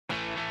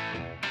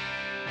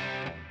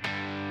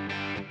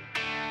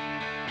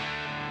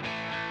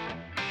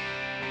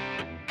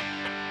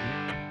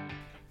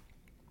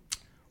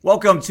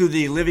Welcome to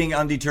the Living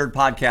Undeterred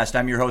podcast.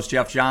 I'm your host,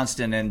 Jeff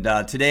Johnston,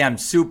 and today I'm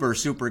super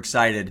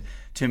excited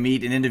to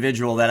meet an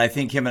individual that I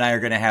think him and I are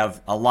going to have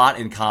a lot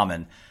in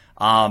common.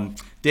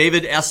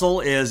 David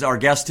Essel is our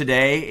guest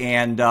today,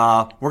 and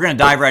we're going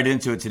to dive right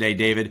into it today,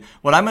 David.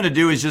 What I'm going to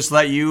do is just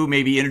let you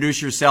maybe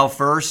introduce yourself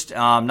first,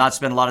 not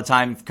spend a lot of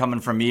time coming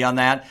from me on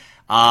that,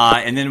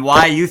 and then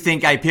why you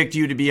think I picked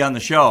you to be on the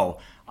show.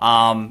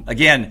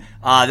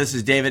 This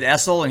is David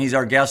Essel, and he's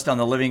our guest on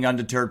the Living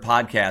Undeterred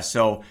podcast.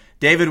 So,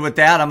 David, with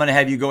that, I'm going to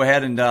have you go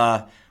ahead and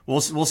we'll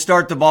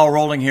start the ball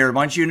rolling here.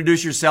 Why don't you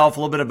introduce yourself, a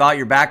little bit about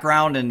your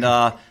background, and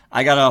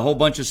I got a whole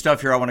bunch of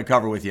stuff here I want to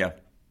cover with you.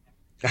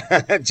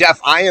 Jeff,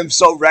 I am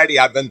so ready.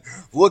 I've been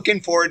looking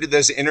forward to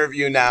this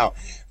interview now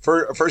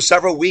for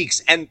several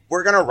weeks, and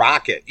we're going to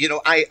rock it. You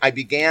know, I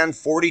began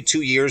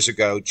 42 years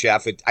ago,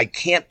 Jeff. I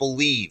can't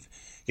believe,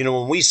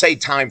 when we say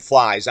time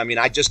flies, I mean,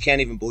 I just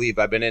can't even believe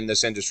I've been in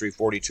this industry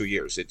 42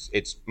 years.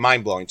 It's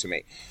mind-blowing to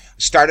me.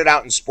 Started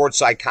out in sports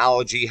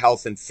psychology,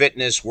 health and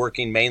fitness,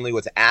 working mainly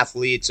with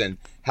athletes and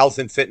health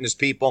and fitness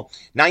people.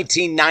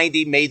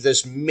 1990 made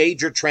this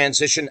major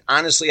transition.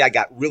 Honestly, I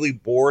got really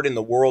bored in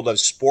the world of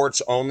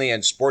sports only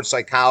and sports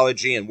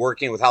psychology and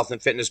working with health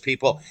and fitness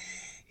people.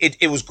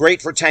 It was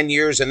great for 10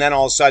 years, and then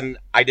all of a sudden,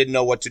 I didn't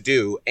know what to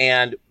do.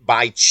 And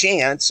by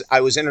chance, I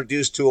was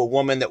introduced to a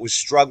woman that was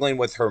struggling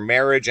with her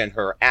marriage and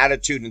her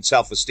attitude and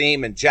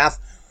self-esteem. And Jeff,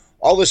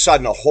 all of a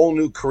sudden, a whole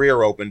new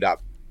career opened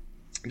up.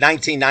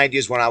 1990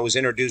 is when I was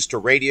introduced to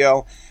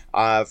radio.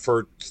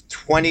 For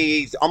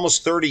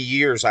almost 30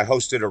 years, I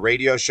hosted a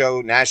radio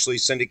show, nationally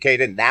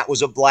syndicated, and that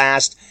was a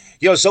blast.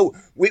 So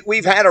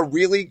we've had a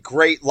really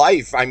great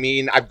life. I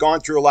mean, I've gone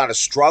through a lot of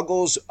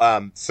struggles,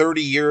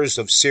 30 years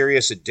of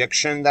serious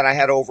addiction that I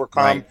had to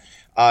overcome,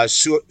 right.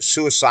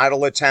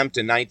 Suicidal attempt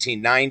in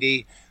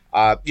 1990.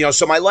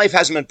 So my life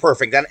hasn't been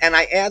perfect. And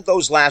I add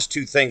those last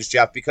two things,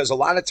 Jeff, because a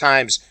lot of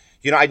times,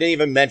 I didn't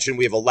even mention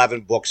we have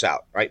 11 books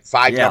out, right?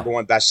 5 number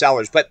one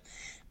bestsellers. But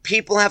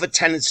people have a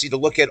tendency to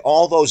look at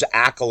all those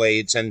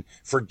accolades and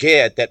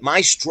forget that my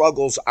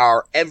struggles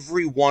are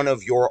every one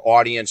of your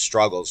audience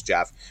struggles,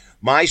 Jeff.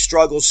 My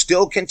struggles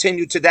still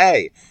continue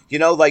today.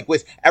 Like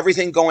with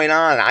everything going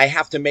on, I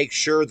have to make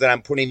sure that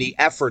I'm putting the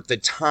effort, the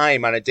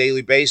time on a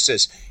daily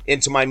basis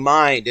into my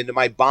mind, into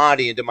my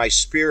body, into my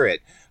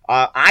spirit.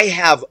 I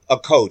have a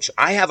coach.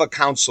 I have a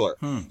counselor,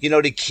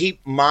 to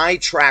keep my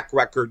track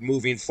record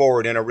moving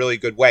forward in a really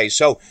good way.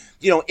 So,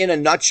 in a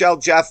nutshell,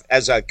 Jeff,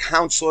 as a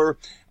counselor,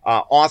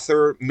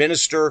 author,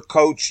 minister,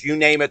 coach, you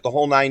name it, the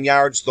whole 9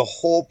 yards, the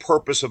whole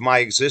purpose of my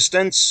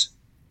existence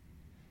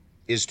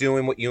is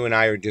doing what you and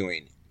I are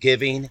doing,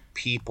 giving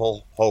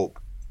people hope.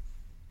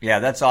 Yeah,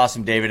 that's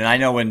awesome, David. And I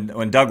know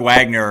when Doug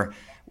Wagner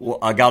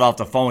got off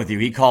the phone with you,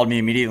 he called me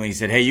immediately. He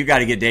said, "Hey, you got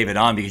to get David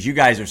on because you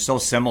guys are so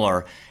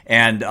similar."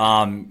 And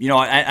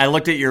I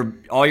looked at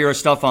all your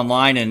stuff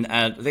online, and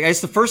I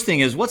guess the first thing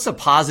is, what's a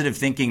positive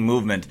thinking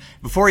movement?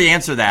 Before you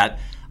answer that,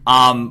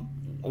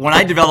 when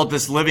I developed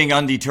this living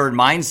undeterred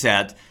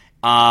mindset,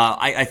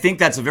 I think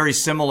that's a very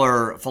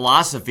similar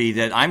philosophy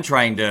that I'm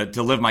trying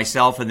to live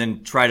myself, and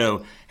then try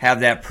to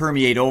have that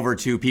permeate over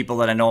to people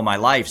that I know in my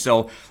life.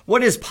 So,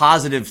 what is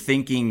positive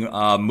thinking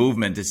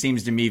movement? It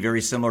seems to me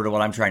very similar to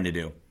what I'm trying to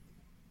do.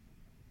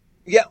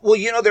 Yeah, well,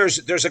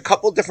 there's a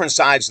couple different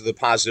sides of the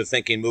positive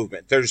thinking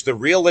movement. There's the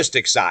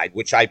realistic side,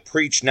 which I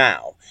preach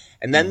now.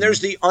 And then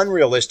there's the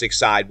unrealistic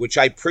side, which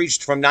I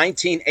preached from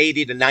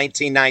 1980 to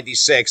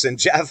 1996. And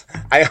Jeff,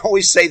 I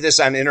always say this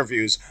on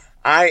interviews.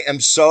 I am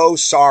so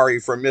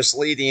sorry for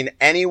misleading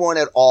anyone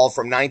at all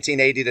from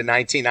 1980 to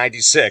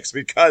 1996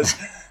 because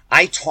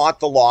I taught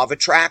the law of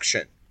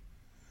attraction,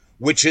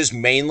 which is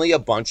mainly a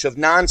bunch of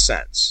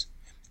nonsense.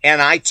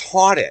 And I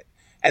taught it.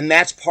 And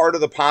that's part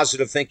of the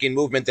positive thinking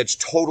movement that's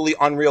totally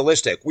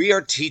unrealistic. We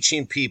are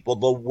teaching people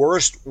the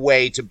worst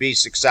way to be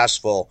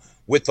successful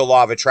with the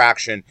law of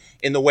attraction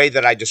in the way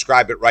that I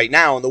describe it right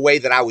now, and the way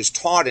that I was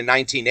taught in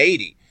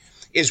 1980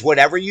 is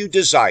whatever you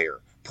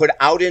desire, put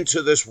out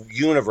into this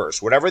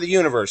universe, whatever the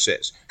universe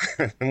is.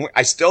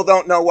 I still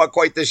don't know what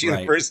quite this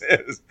universe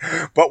is,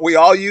 but we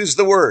all use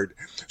the word.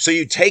 So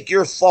you take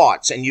your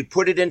thoughts and you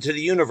put it into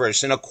the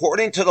universe, and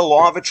according to the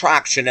law of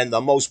attraction and the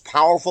most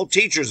powerful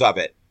teachers of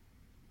it,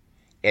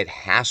 it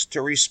has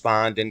to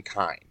respond in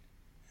kind.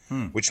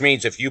 Which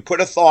means if you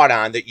put a thought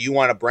on that you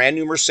want a brand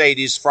new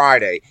Mercedes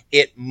Friday,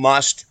 it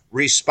must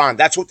respond.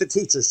 That's what the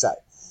teachers say.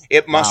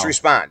 It must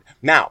respond.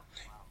 Now,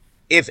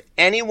 if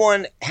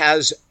anyone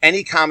has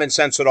any common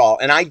sense at all,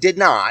 and I did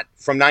not,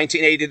 from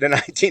 1980 to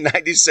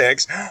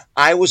 1996,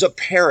 I was a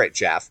parrot,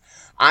 Jeff.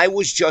 I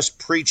was just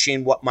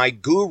preaching what my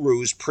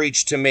gurus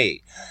preached to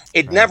me.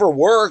 It never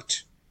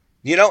worked,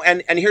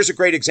 and here's a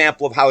great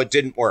example of how it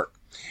didn't work.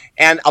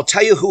 And I'll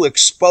tell you who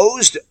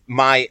exposed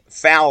my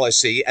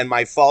fallacy and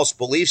my false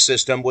belief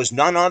system was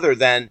none other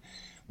than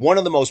one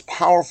of the most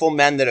powerful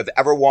men that have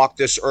ever walked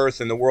this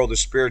earth in the world of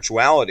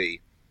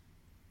spirituality,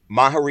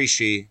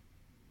 Maharishi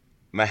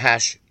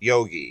Mahesh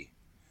Yogi.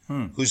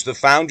 who's the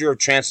founder of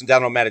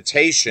Transcendental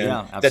Meditation,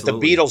 that the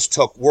absolutely. Beatles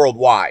took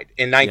worldwide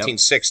in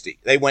 1960.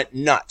 They went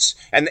nuts.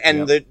 And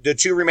the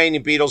two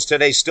remaining Beatles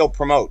today still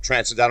promote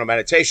Transcendental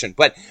Meditation.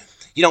 But,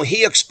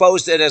 he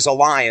exposed it as a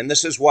lie, and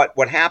this is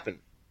what happened.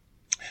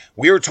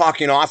 We were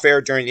talking off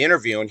air during the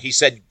interview, and he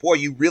said, boy,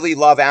 you really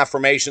love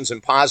affirmations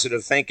and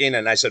positive thinking.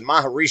 And I said,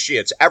 Maharishi,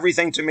 it's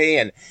everything to me.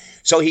 And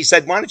so he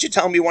said, why don't you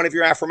tell me one of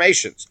your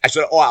affirmations? I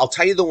said, I'll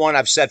tell you the one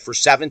I've said for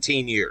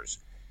 17 years.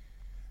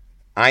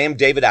 I am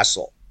David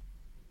Essel,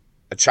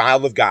 a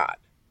child of God,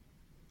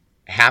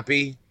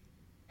 happy,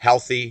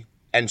 healthy,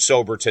 and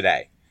sober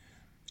today.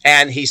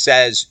 And he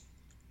says,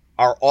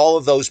 are all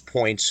of those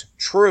points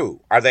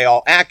true? Are they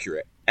all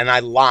accurate? And I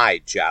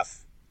lied,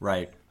 Jeff.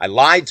 Right. I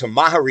lied to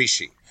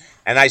Maharishi.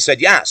 And I said,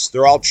 yes,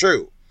 they're all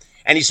true.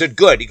 And he said,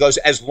 good. He goes,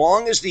 as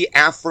long as the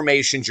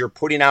affirmations you're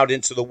putting out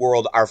into the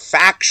world are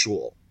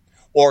factual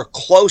or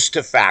close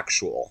to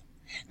factual,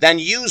 then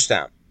use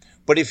them.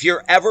 But if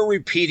you're ever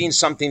repeating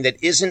something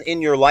that isn't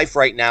in your life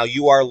right now,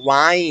 you are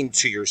lying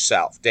to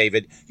yourself,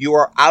 David. You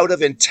are out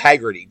of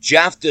integrity.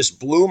 Jeff, this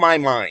blew my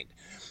mind.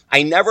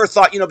 I never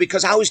thought,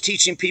 because I was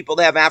teaching people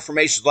to have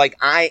affirmations like,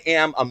 I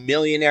am a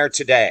millionaire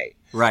today.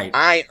 Right.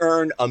 I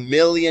earn $1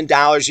 million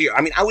a year.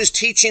 I mean, I was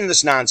teaching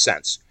this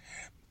nonsense.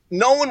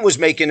 No one was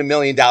making $1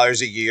 million a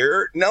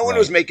year. No one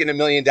was making $1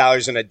 million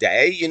in a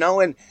day,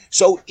 and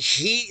so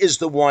he is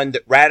the one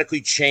that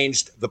radically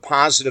changed the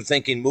positive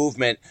thinking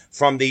movement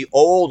from the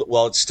old,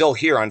 well, it's still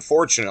here,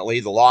 unfortunately,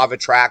 the law of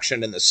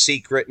attraction and The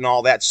Secret and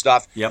all that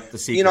stuff. Yep, The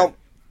Secret.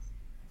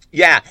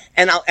 Yeah,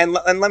 and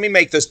let me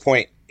make this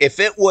point. If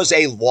it was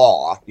a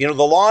law, the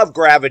law of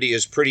gravity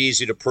is pretty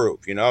easy to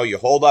prove. You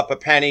hold up a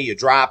penny, you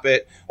drop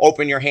it,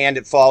 open your hand,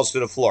 it falls to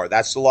the floor.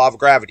 That's the law of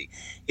gravity.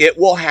 It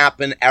will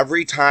happen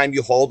every time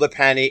you hold a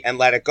penny and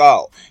let it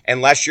go.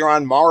 Unless you're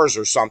on Mars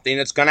or something,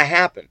 it's going to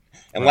happen.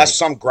 Unless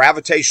some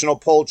gravitational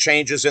pull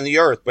changes in the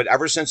earth. But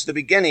ever since the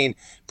beginning,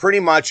 pretty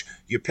much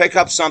you pick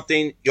up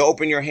something, you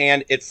open your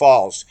hand, it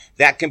falls.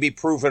 That can be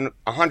proven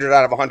 100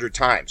 out of 100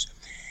 times.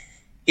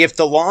 If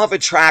the law of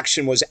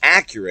attraction was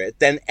accurate,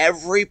 then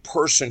every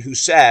person who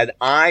said,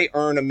 I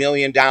earn $1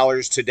 million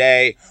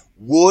today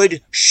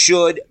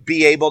should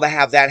be able to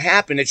have that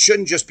happen. It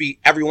shouldn't just be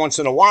every once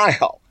in a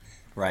while.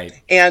 Right.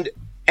 And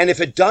if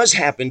it does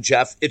happen,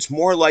 Jeff, it's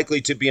more likely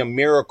to be a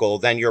miracle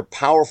than your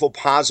powerful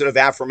positive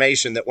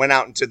affirmation that went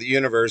out into the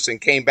universe and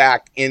came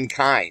back in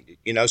kind.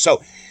 So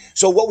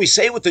what we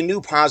say with the new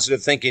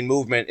positive thinking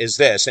movement is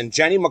this, and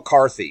Jenny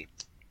McCarthy,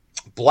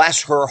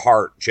 bless her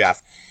heart,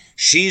 Jeff,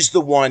 she's the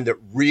one that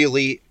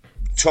really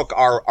took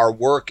our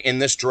work in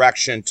this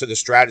direction to the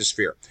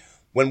stratosphere.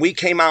 When we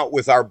came out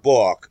with our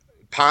book,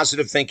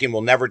 Positive Thinking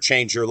Will Never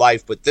Change Your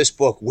Life, but this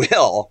book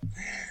will,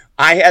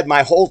 I had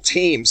my whole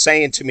team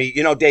saying to me,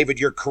 David,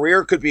 your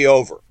career could be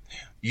over.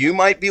 You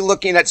might be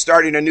looking at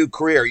starting a new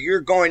career. You're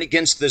going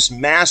against this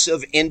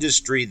massive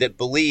industry that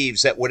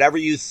believes that whatever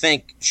you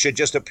think should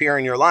just appear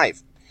in your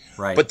life.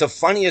 Right. But the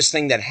funniest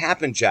thing that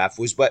happened, Jeff,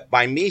 was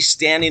by me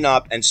standing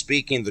up and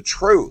speaking the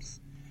truth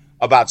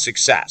about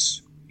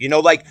success. And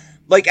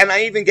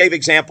I even gave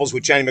examples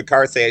with Jenny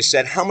McCarthy. I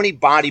said, how many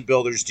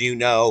bodybuilders do you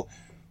know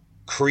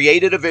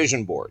created a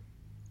vision board,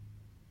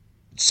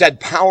 said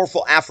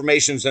powerful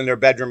affirmations in their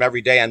bedroom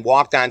every day, and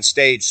walked on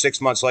stage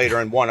 6 months later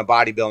and won a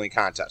bodybuilding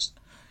contest?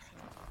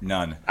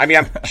 None. I mean,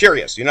 I'm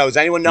curious. Does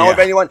anyone know of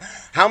anyone?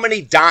 How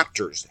many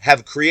doctors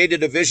have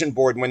created a vision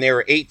board when they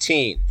were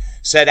 18,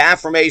 said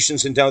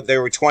affirmations until they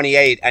were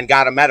 28, and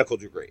got a medical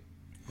degree?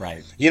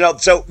 Right.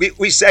 So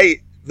we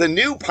say, the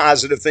new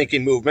positive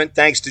thinking movement,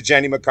 thanks to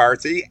Jenny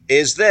McCarthy,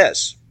 is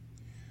this.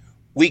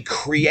 We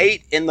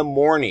create in the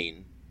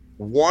morning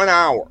 1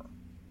 hour.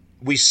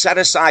 We set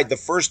aside the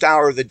first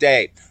hour of the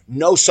day.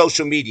 No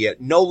social media,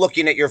 no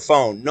looking at your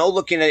phone, no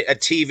looking at a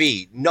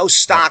TV, no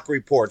stock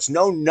reports,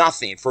 no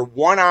nothing for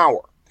 1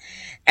 hour.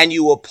 And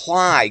you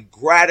apply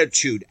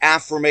gratitude,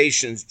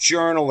 affirmations,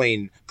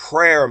 journaling,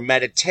 prayer,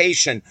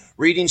 meditation,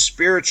 reading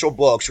spiritual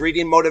books,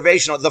 reading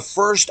motivational. The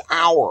first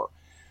hour,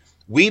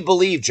 we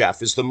believe,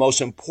 Jeff, is the most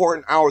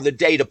important hour of the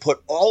day to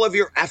put all of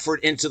your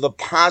effort into the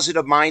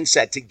positive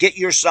mindset to get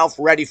yourself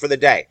ready for the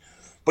day.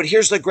 But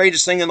here's the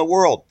greatest thing in the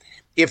world.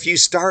 If you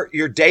start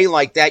your day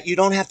like that, you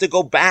don't have to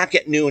go back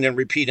at noon and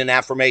repeat an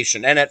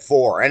affirmation, and at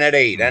 4, and at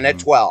 8, and at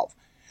 12.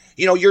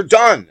 You're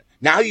done.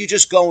 Now you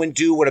just go and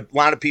do what a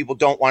lot of people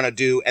don't want to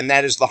do, and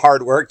that is the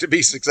hard work to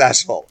be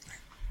successful.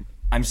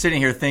 I'm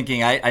sitting here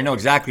thinking, I know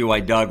exactly why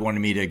Doug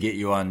wanted me to get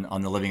you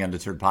on the Living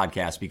Undeterred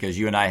podcast, because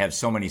you and I have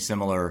so many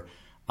similar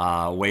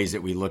ways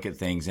that we look at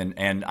things.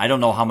 And I don't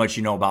know how much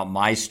you know about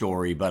my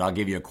story, but I'll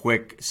give you a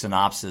quick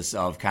synopsis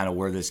of kind of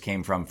where this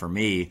came from for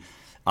me.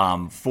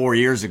 4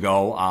 years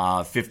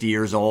ago, 50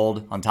 years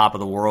old, on top of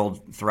the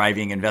world,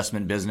 thriving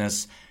investment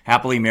business,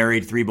 happily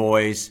married, 3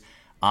 boys.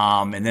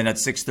 And then at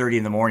 6:30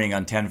 in the morning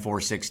on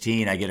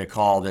 10/4/16, I get a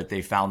call that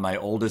they found my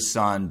oldest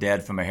son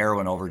dead from a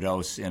heroin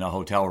overdose in a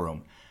hotel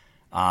room,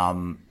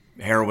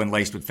 heroin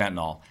laced with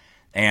fentanyl.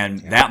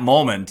 And that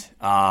moment,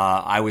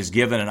 I was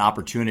given an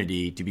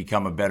opportunity to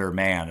become a better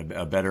man,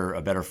 a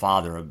better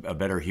father, a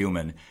better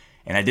human.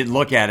 And I didn't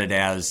look at it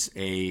as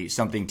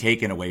something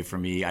taken away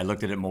from me. I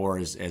looked at it more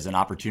as an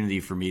opportunity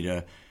for me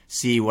to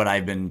see what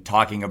I've been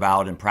talking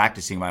about and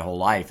practicing my whole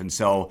life. And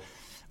so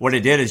what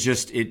it did is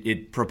just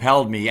it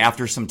propelled me.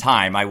 After some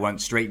time, I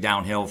went straight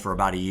downhill for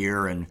about a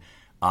year. And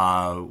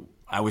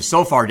I was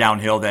so far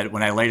downhill that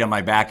when I laid on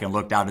my back and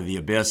looked out of the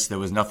abyss, there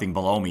was nothing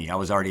below me. I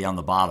was already on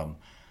the bottom.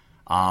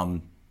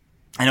 And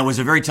it was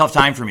a very tough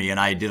time for me. And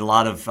I did a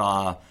lot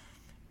of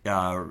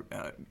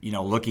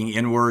looking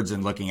inwards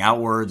and looking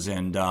outwards,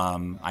 and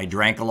I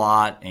drank a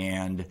lot,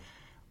 and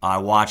I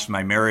watched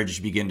my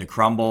marriage begin to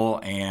crumble.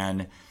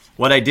 And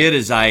what I did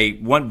is I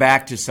went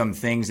back to some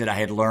things that I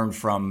had learned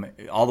from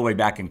all the way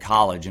back in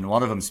college, and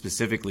one of them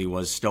specifically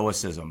was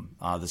Stoicism,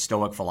 the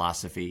Stoic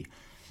philosophy.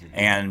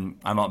 And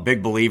I'm a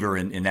big believer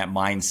in that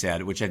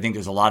mindset, which I think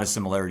there's a lot of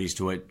similarities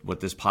to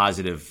what this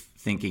positive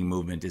thinking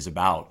movement is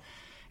about.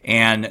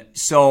 And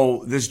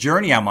so this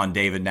journey I'm on,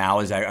 David,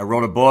 now is I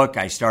wrote a book.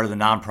 I started a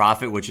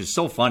nonprofit, which is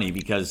so funny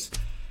because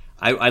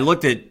I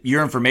looked at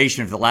your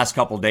information for the last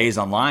couple of days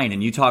online,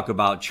 and you talk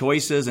about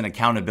choices and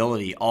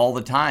accountability all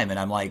the time. And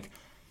I'm like,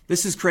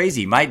 this is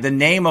crazy. The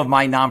name of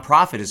my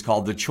nonprofit is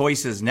called The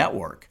Choices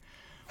Network,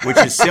 which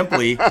is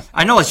simply,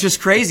 I know it's just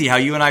crazy how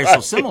you and I are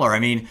so similar. I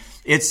mean,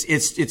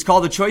 it's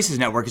called The Choices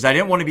Network because I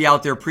didn't want to be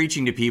out there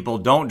preaching to people,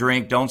 don't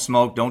drink, don't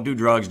smoke, don't do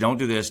drugs, don't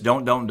do this,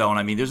 don't.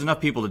 I mean, there's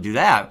enough people to do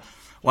that.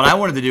 What I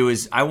wanted to do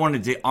is I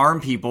wanted to arm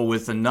people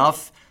with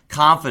enough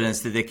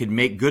confidence that they could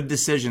make good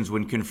decisions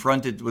when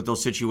confronted with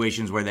those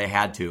situations where they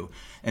had to.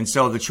 And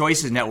so the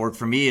Choices Network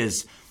for me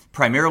is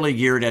primarily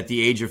geared at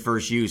the age of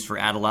first use for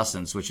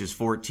adolescents, which is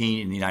 14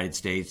 in the United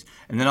States.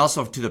 And then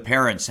also to the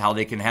parents, how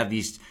they can have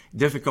these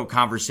difficult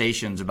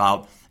conversations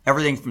about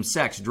everything from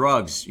sex,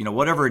 drugs,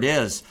 whatever it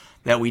is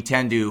that we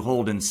tend to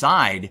hold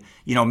inside,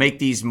 make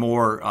these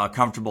more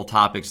comfortable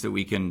topics that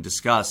we can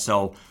discuss.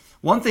 So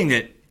one thing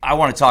that I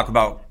want to talk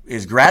about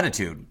is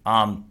gratitude.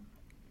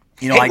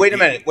 Wait a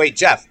minute. Wait,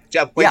 Jeff,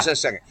 wait just a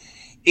second.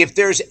 If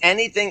there's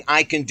anything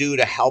I can do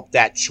to help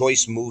that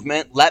choice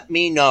movement, let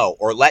me know,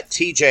 or let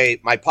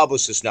TJ, my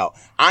publicist, know.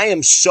 I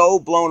am so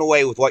blown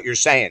away with what you're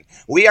saying.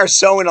 We are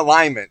so in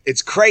alignment.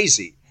 It's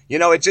crazy.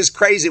 It's just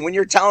crazy when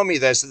you're telling me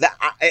this.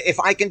 If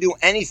I can do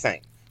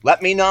anything,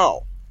 let me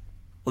know.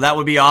 Well, that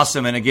would be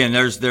awesome. And again,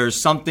 there's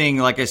something,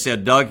 like I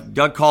said,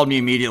 Doug called me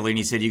immediately and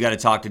he said, you got to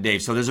talk to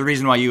Dave. So there's a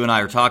reason why you and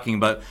I are talking,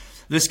 but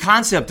this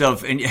concept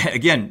of, and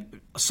again,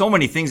 so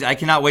many things. I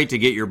cannot wait to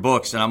get your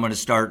books, and I'm going to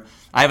start.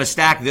 I have a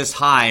stack this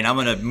high, and I'm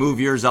going to move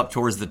yours up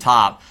towards the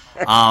top.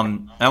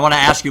 I want to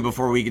ask you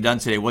before we get done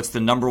today, what's the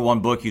number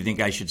one book you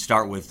think I should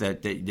start with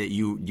that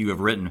you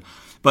have written?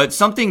 But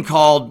something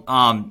called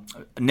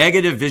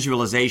negative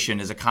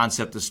visualization is a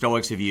concept the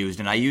Stoics have used,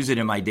 and I use it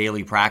in my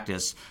daily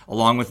practice,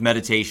 along with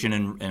meditation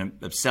and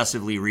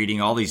obsessively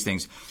reading, all these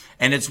things.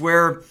 And it's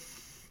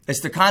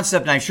the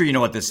concept, and I'm sure you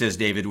know what this is,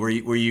 David, where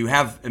you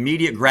have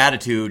immediate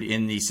gratitude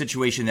in the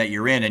situation that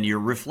you're in, and you're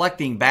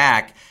reflecting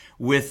back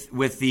with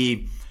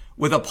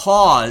a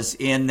pause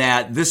in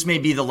that this may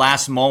be the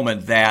last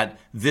moment that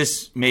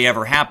this may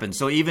ever happen.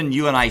 So even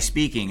you and I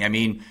speaking, I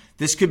mean,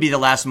 this could be the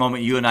last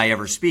moment you and I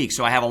ever speak.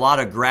 So I have a lot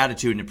of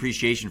gratitude and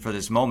appreciation for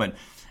this moment.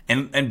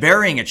 And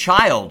burying a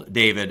child,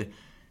 David,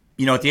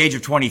 at the age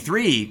of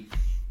 23,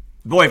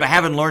 boy, if I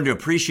haven't learned to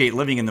appreciate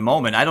living in the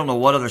moment, I don't know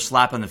what other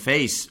slap in the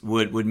face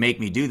would make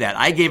me do that.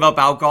 I gave up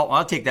alcohol. Well,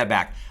 I'll take that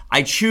back.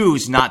 I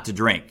choose not to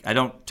drink. I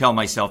don't tell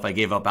myself I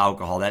gave up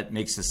alcohol. That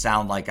makes it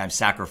sound like I've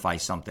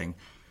sacrificed something.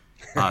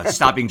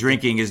 Stopping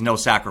drinking is no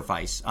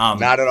sacrifice.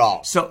 Not at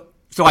all.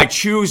 So I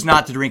choose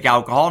not to drink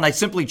alcohol, and I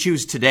simply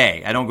choose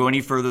today. I don't go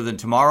any further than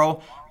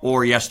tomorrow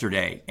or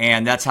yesterday,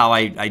 and that's how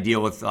I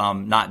deal with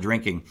not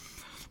drinking.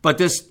 But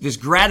this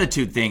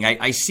gratitude thing,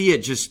 I see it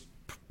just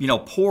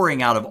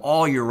pouring out of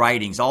all your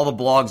writings, all the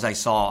blogs I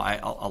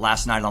saw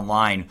last night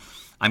online.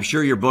 I'm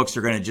sure your books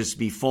are going to just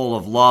be full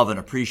of love and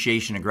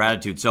appreciation and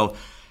gratitude. So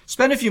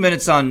spend a few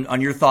minutes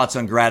on your thoughts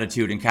on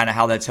gratitude and kind of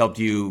how that's helped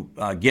you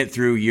get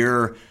through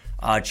your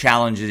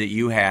challenges that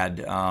you had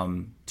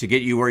to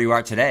get you where you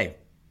are today.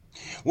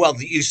 Well,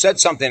 you said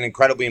something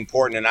incredibly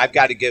important, and I've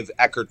got to give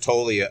Eckhart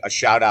Tolle a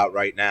shout out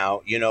right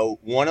now.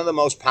 One of the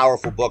most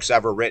powerful books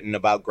ever written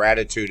about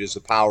gratitude is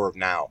The Power of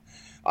Now.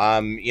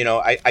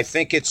 I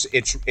think it's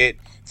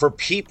for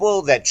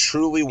people that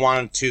truly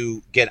want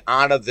to get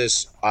out of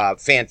this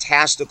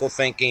fantastical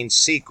thinking,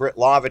 secret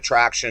law of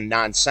attraction,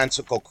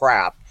 nonsensical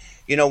crap.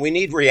 We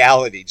need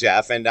reality,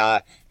 Jeff, and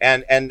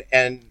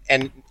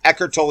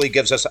Eckhart Tolle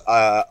gives us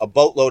a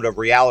boatload of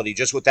reality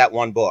just with that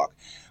one book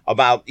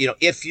about,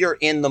 if you're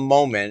in the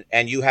moment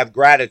and you have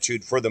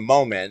gratitude for the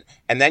moment,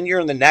 and then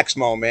you're in the next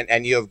moment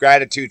and you have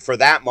gratitude for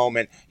that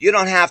moment, you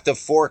don't have to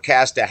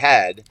forecast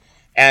ahead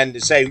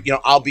and say,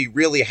 I'll be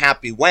really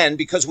happy when,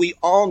 because we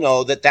all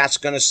know that that's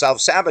going to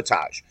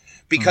self-sabotage.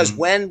 Because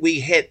when we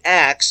hit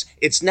X,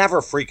 it's never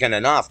freaking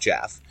enough,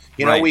 Jeff.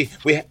 Right.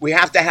 We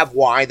have to have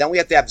Y, then we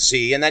have to have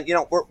Z, and then,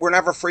 we're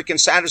never freaking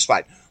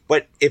satisfied.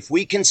 But if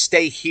we can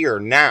stay here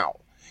now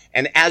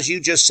And as you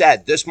just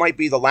said, this might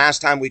be the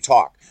last time we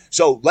talk.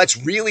 So let's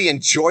really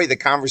enjoy the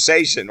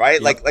conversation,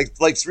 right? Yep.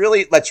 Let's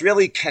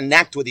really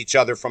connect with each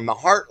other from the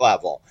heart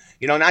level,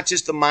 not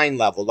just the mind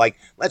level. Like,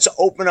 let's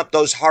open up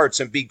those hearts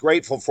and be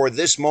grateful for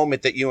this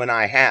moment that you and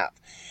I have.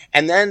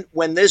 And then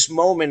when this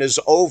moment is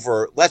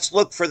over, let's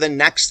look for the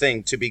next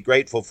thing to be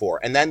grateful for.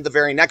 And then the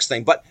very next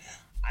thing. But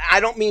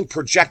I don't mean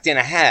projecting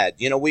ahead.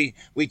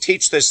 We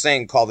teach this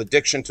thing called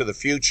addiction to the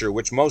future,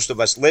 which most of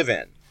us live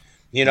in.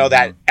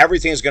 That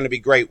everything is going to be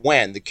great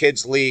when the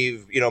kids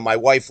leave, my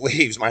wife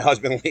leaves, my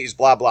husband leaves,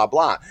 blah, blah,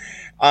 blah.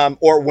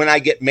 Or when I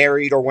get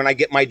married or when I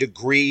get my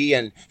degree.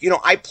 And,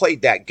 I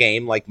played that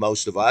game like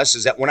most of us,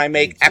 is that when I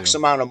make X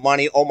amount of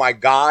money, oh my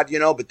God,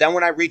 but then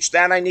when I reached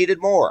that, I needed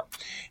more.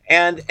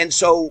 And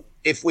so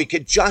if we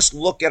could just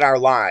look at our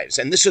lives,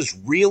 and this is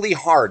really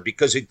hard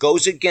because it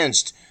goes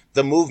against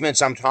the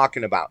movements I'm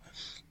talking about.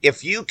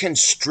 If you can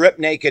strip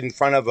naked in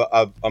front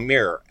of a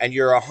mirror and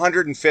you're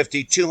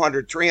 150,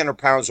 200, 300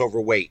 pounds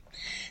overweight,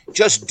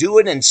 just do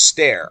it and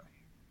stare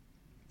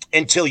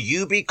until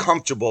you be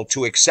comfortable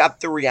to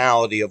accept the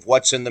reality of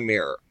what's in the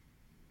mirror.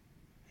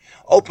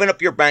 Open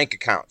up your bank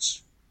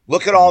accounts.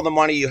 Look at all the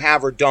money you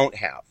have or don't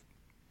have.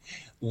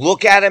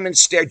 Look at them and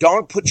stare.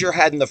 Don't put your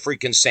head in the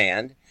freaking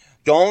sand.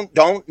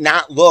 Don't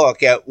not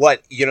look at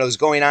what, is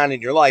going on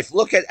in your life.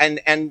 Look at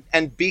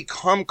and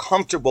become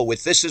comfortable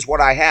with this is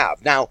what I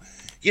have. Now,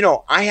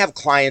 I have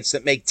clients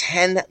that make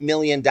 $10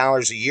 million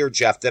a year,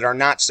 Jeff, that are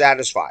not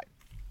satisfied.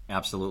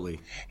 Absolutely.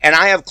 And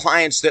I have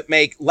clients that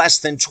make less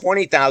than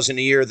 $20,000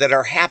 a year that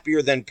are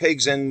happier than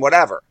pigs and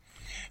whatever.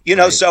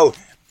 Right. So,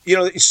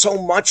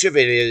 so much of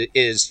it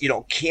is,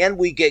 can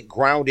we get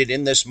grounded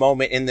in this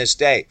moment, in this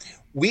day?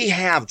 We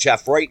have,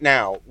 Jeff, right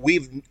now,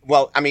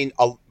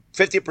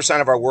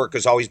 50% of our work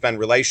has always been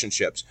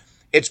relationships.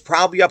 It's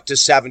probably up to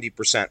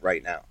 70%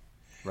 right now.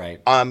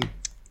 Right.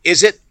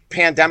 Is it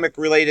pandemic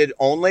related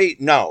only?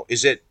 No.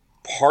 Is it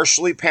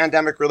partially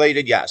pandemic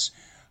related? Yes.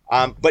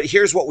 But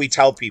here's what we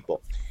tell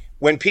people.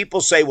 When people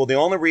say, well, the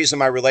only reason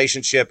my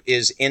relationship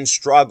is in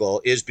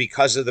struggle is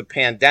because of the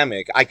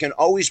pandemic, I can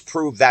always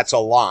prove that's a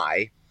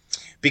lie.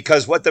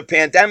 Because what the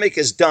pandemic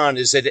has done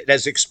is that it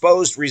has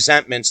exposed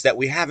resentments that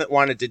we haven't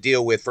wanted to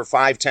deal with for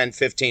 5, 10,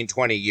 15,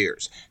 20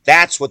 years.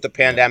 That's what the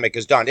pandemic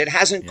has done. It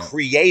hasn't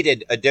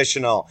created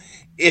additional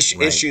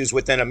issues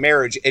within a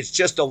marriage. It's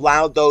just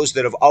allowed those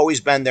that have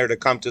always been there to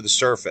come to the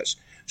surface.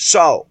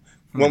 So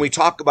when we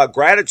talk about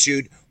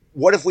gratitude,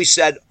 what if we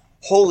said,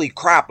 holy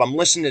crap, I'm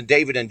listening to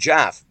David and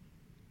Jeff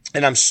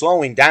and I'm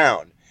slowing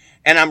down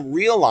and I'm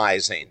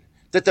realizing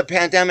that the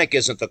pandemic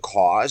isn't the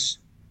cause.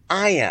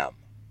 I am.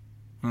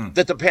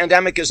 That the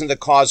pandemic isn't the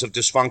cause of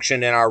dysfunction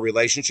in our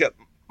relationship.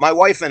 My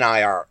wife and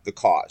I are the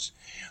cause.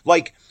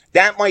 Like,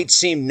 that might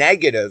seem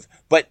negative,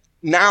 but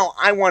now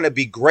I want to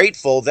be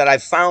grateful that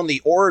I've found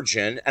the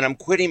origin and I'm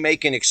quitting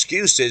making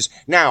excuses.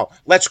 Now,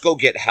 let's go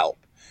get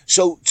help.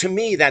 So to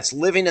me, that's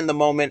living in the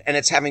moment, and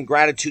it's having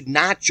gratitude,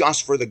 not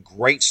just for the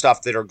great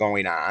stuff that are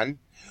going on,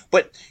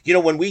 but,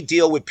 when we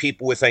deal with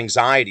people with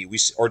anxiety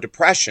or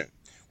depression,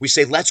 we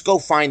say, let's go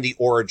find the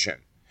origin.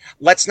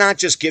 Let's not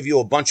just give you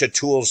a bunch of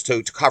tools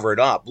to cover it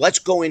up. Let's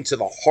go into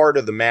the heart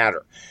of the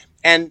matter.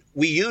 And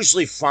we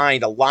usually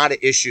find a lot of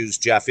issues,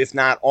 Jeff, if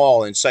not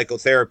all, in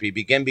psychotherapy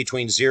begin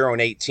between 0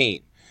 and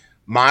 18.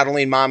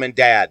 Modeling mom and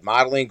dad,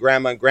 modeling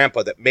grandma and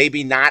grandpa that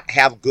maybe not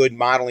have good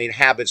modeling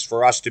habits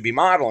for us to be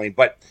modeling.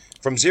 But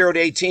from 0 to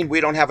 18,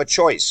 we don't have a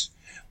choice.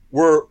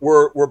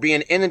 We're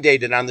being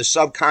inundated on the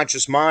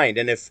subconscious mind.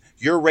 And if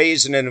you're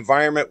raised in an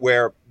environment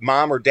where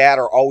mom or dad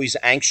are always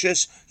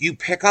anxious, you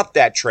pick up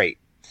that trait.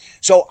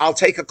 So I'll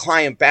take a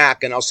client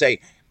back and I'll say,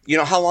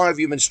 how long have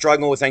you been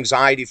struggling with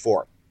anxiety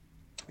for?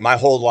 My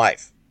whole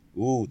life.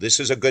 Ooh, this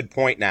is a good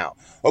point now.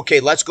 Okay,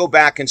 let's go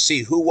back and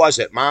see, who was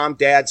it? Mom,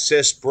 dad,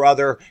 sis,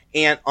 brother,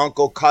 aunt,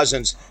 uncle,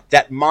 cousins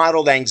that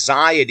modeled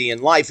anxiety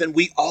in life. And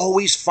we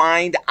always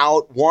find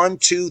out 1,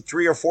 2,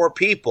 3, or 4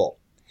 people.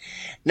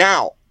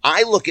 Now,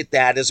 I look at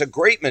that as a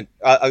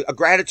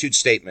gratitude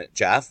statement,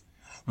 Jeff.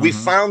 We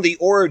found the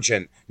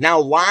origin. Now,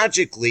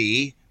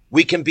 logically,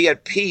 we can be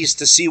at peace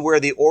to see where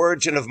the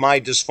origin of my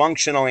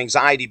dysfunctional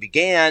anxiety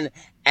began,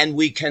 and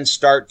we can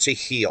start to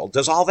heal.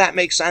 Does all that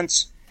make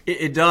sense?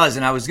 It does.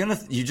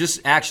 And you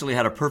just actually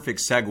had a perfect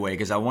segue,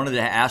 because I wanted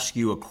to ask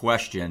you a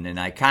question, and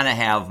I kind of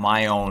have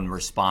my own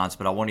response,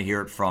 but I want to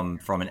hear it from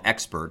an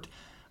expert.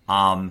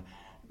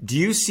 Do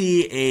you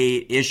see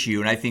a issue,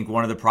 and I think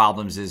one of the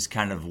problems is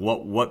kind of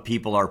what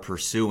people are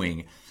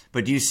pursuing,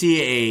 but do you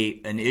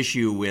see an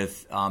issue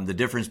with the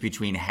difference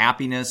between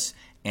happiness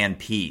and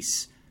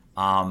peace?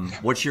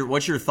 What's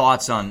your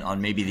thoughts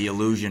on maybe the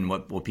illusion,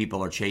 what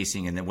people are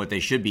chasing, and then what they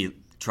should be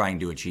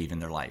trying to achieve in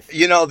their life?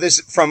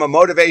 This from a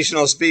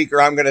motivational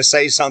speaker, I'm going to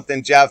say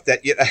something, Jeff,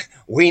 that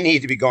we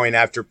need to be going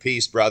after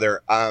peace,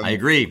 brother. I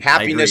agree.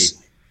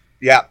 Happiness.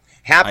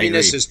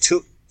 Happiness is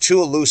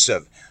too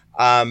elusive.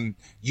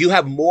 You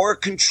have more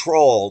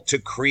control to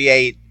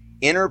create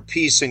inner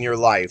peace in your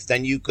life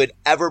than you could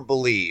ever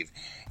believe.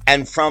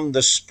 And from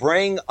the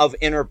spring of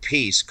inner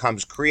peace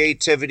comes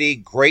creativity,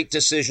 great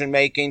decision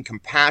making,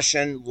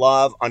 compassion,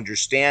 love,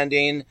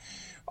 understanding,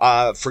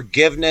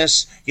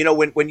 forgiveness. You know,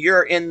 when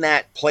you're in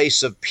that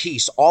place of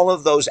peace, all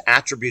of those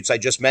attributes I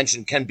just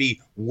mentioned can be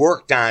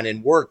worked on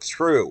and worked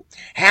through.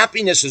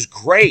 Happiness is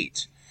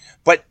great,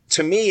 but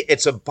to me,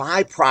 it's a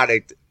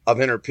byproduct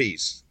of inner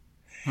peace.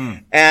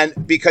 And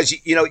because,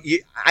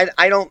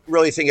 I don't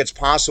really think it's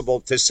possible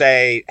to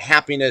say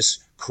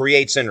happiness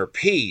creates inner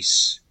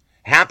peace.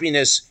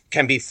 Happiness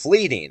can be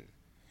fleeting.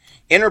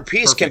 Inner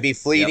peace can be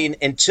fleeting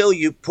until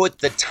you put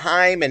the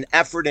time and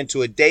effort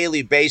into a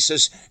daily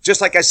basis.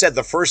 Just like I said,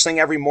 the first thing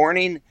every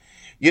morning,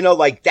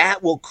 like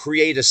that will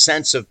create a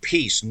sense of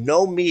peace.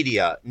 No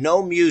media,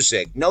 no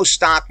music, no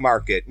stock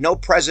market, no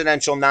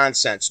presidential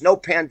nonsense, no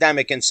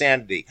pandemic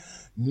insanity.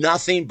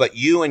 Nothing but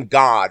you and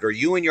God, or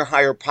you and your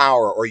higher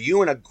power, or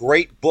you and a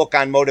great book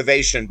on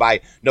motivation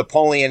by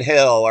Napoleon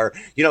Hill, or,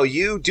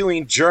 you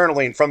doing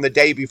journaling from the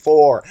day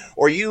before,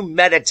 or you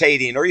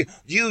meditating, or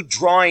you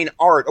drawing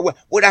art, or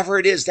whatever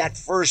it is. That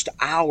first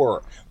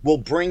hour will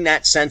bring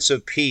that sense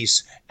of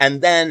peace.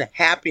 And then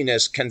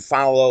happiness can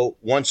follow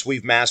once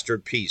we've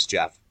mastered peace,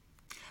 Jeff.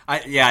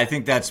 I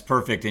think that's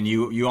perfect. And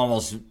you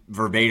almost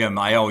verbatim,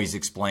 I always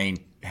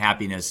explain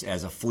happiness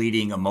as a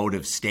fleeting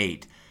emotive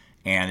state.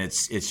 And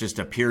it's just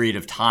a period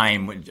of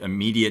time,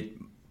 immediate,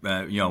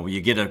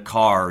 you get a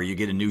car, or you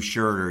get a new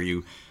shirt, or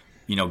you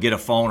get a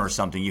phone or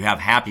something, you have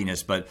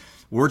happiness. But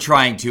we're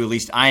trying to, at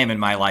least I am in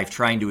my life,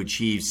 trying to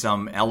achieve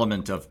some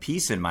element of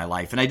peace in my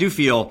life. And I do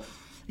feel,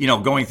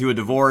 going through a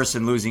divorce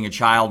and losing a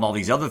child and all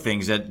these other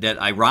things that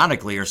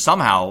ironically or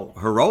somehow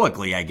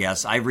heroically, I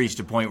guess, I've reached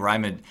a point where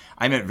I'm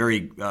at very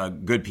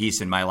good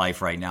peace in my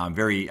life right now. I'm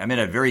in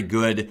a very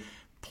good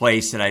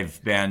place that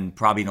I've been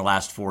probably in the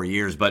last 4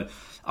 years. But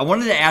I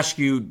wanted to ask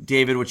you,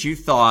 David, what you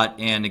thought,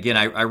 and again,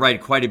 I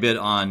write quite a bit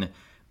on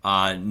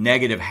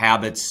negative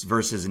habits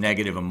versus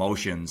negative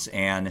emotions,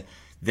 and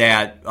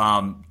that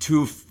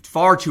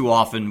far too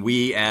often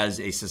we as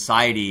a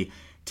society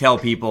tell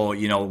people,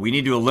 we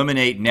need to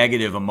eliminate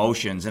negative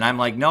emotions. And I'm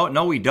like,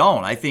 no, we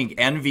don't. I think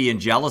envy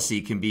and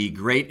jealousy can be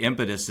great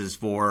impetuses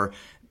for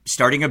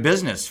starting a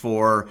business,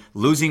 for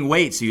losing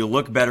weight so you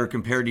look better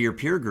compared to your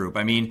peer group.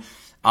 I mean,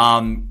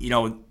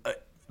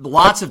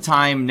 lots of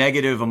time,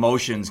 negative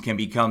emotions can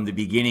become the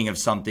beginning of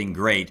something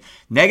great.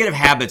 Negative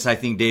habits, I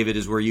think, David,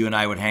 is where you and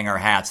I would hang our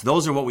hats.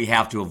 Those are what we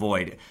have to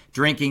avoid.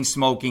 Drinking,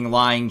 smoking,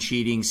 lying,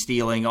 cheating,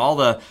 stealing, all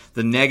the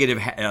negative,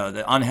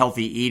 the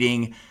unhealthy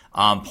eating,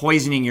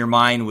 poisoning your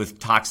mind with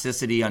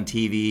toxicity on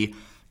TV.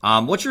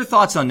 What's your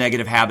thoughts on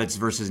negative habits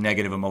versus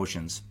negative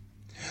emotions?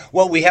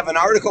 Well, we have an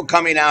article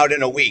coming out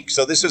in a week,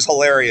 so this is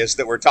hilarious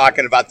that we're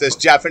talking about this,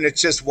 Jeff, and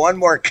it's just one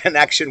more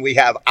connection we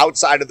have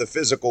outside of the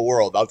physical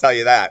world, I'll tell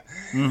you that.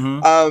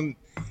 Mm-hmm.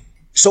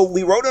 So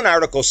we wrote an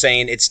article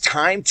saying it's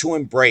time to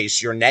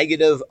embrace your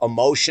negative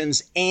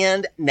emotions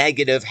and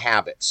negative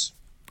habits.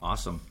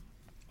 Awesome.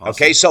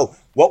 Okay, so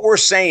what we're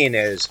saying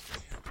is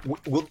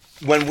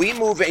when we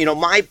move,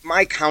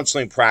 my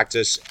counseling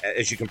practice,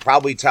 as you can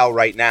probably tell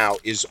right now,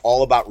 is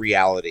all about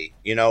reality.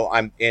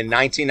 I'm in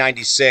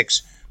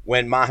 1996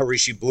 when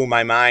Maharishi blew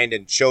my mind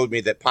and showed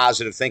me that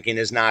positive thinking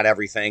is not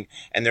everything.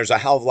 And there's a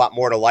hell of a lot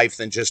more to life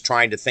than just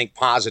trying to think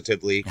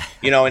positively.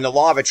 And the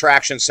law of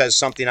attraction says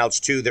something else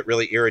too that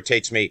really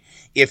irritates me.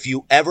 If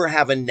you ever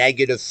have a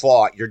negative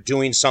thought, you're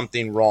doing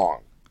something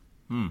wrong.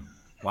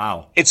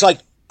 Wow. It's like,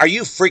 are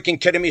you freaking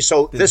kidding me?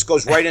 So this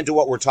goes right into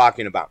what we're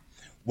talking about.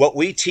 What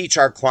we teach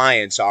our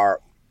clients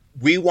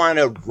we want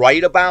to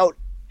write about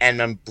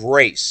and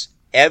embrace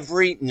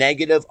every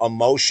negative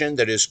emotion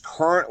that is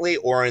currently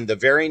or in the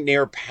very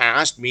near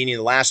past, meaning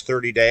the last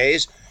 30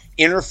 days,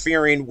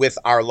 interfering with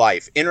our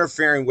life,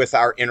 interfering with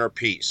our inner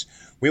peace.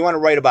 We want to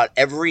write about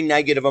every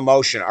negative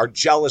emotion, our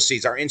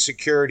jealousies, our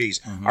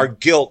insecurities, our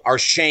guilt, our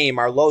shame,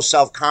 our low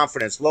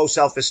self-confidence, low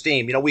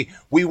self-esteem.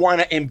 We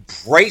want to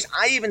embrace,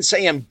 I even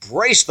say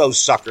embrace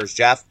those suckers,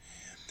 Jeff.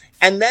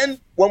 And then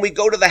when we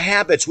go to the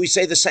habits, we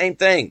say the same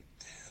thing.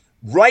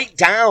 Write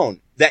down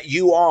that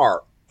you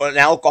are an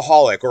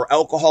alcoholic or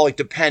alcoholic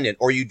dependent,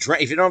 or you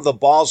drink. If you don't have the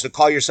balls to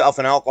call yourself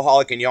an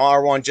alcoholic and you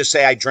are one, just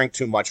say, I drink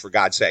too much, for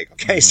God's sake.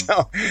 Okay.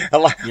 So a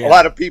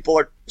lot of people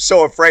are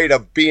so afraid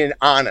of being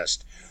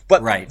honest,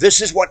 but This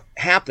is what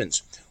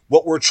happens.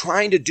 What we're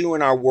trying to do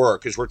in our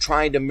work is we're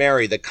trying to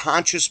marry the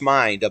conscious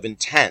mind of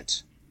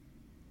intent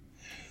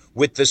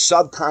with the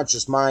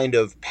subconscious mind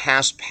of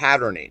past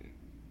patterning.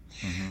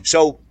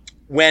 So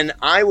when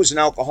I was an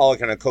alcoholic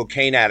and a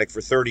cocaine addict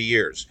for 30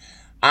 years,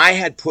 I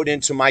had put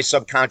into my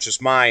subconscious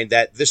mind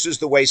that this is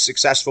the way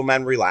successful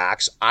men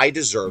relax. I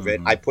deserve it.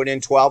 I put in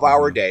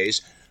 12-hour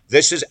days.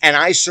 And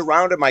I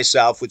surrounded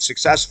myself with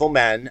successful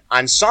men,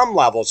 on some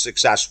level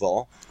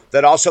successful,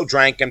 that also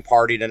drank and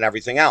partied and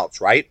everything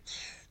else, right?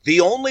 The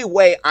only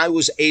way I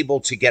was able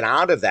to get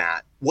out of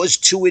that was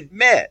to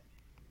admit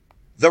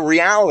the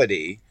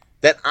reality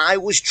that I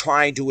was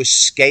trying to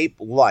escape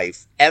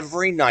life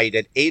every night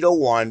at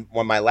 8:01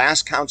 when my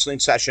last counseling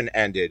session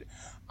ended.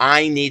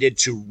 I needed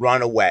to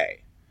run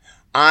away.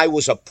 I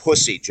was a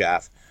pussy,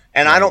 Jeff.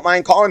 And I don't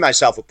mind calling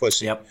myself a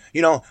pussy. Yep.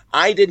 You know,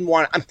 I didn't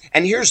want,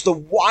 and here's the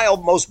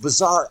wild, most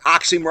bizarre,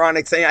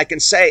 oxymoronic thing I can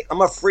say.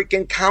 I'm a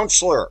freaking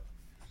counselor.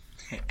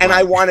 And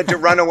I wanted to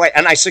run away.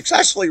 And I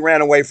successfully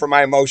ran away from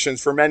my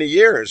emotions for many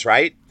years,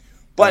 right?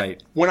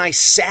 But when I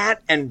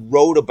sat and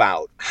wrote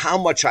about how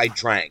much I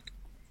drank,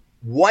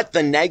 what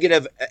the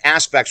negative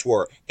aspects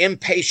were,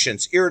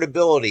 impatience,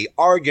 irritability,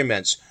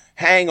 arguments,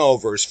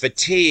 hangovers,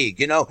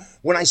 fatigue, you know,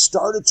 when I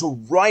started to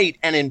write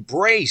and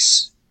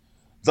embrace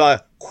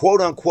the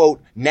quote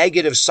unquote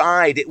negative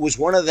side, it was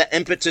one of the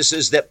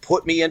impetuses that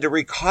put me into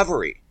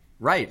recovery.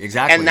 Right,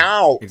 exactly. And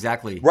now,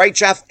 exactly. Right,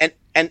 Jeff?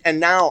 And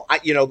now,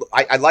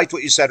 I liked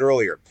what you said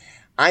earlier.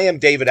 I am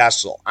David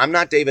Essel. I'm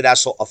not David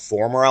Essel, a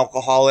former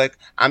alcoholic.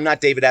 I'm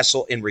not David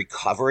Essel in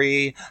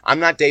recovery. I'm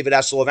not David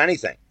Essel of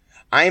anything.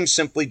 I am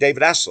simply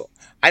David Essel.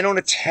 I don't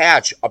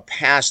attach a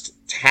past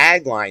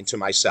tagline to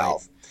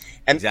myself.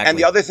 Right. And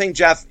the other thing,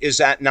 Jeff, is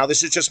that, now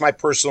this is just my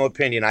personal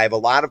opinion. I have a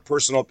lot of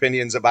personal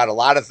opinions about a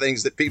lot of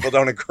things that people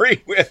don't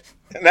agree with,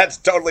 and that's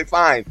totally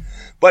fine.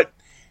 But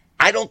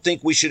I don't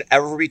think we should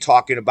ever be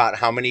talking about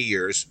how many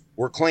years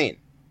we're clean.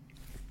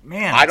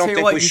 Man, I don't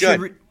think we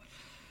should.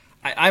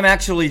 I'm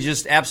actually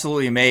just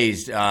absolutely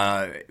amazed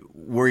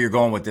where you're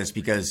going with this,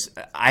 because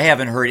I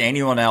haven't heard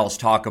anyone else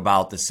talk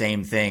about the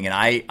same thing.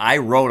 And I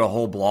wrote a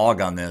whole blog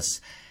on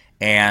this,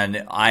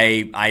 and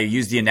I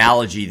used the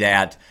analogy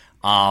that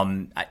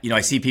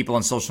I see people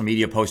on social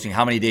media posting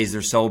how many days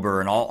they're sober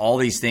and all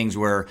these things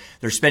where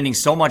they're spending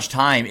so much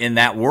time in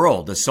that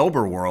world, the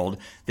sober world,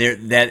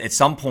 that at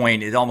some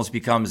point it almost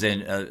becomes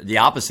the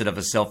opposite of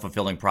a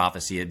self-fulfilling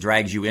prophecy. It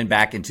drags you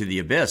back into the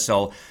abyss.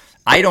 So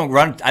I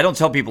don't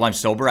tell people I'm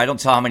sober. I don't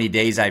tell how many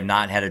days I've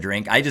not had a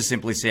drink. I just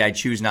simply say I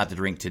choose not to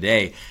drink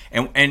today.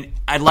 And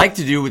I'd like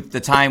to do with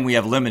the time we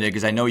have limited,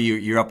 because I know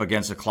you're up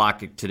against the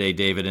clock today,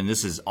 David, and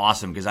this is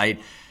awesome because I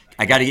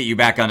got to get you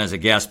back on as a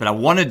guest, but I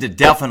wanted to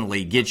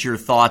definitely get your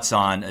thoughts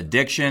on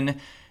addiction,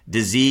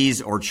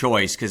 disease, or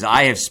choice, because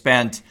I have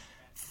spent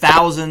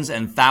thousands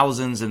and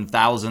thousands and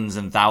thousands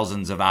and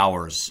thousands of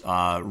hours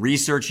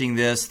researching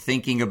this,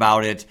 thinking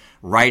about it,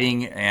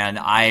 writing, and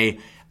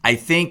I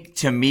think,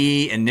 to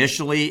me,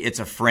 initially, it's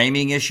a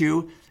framing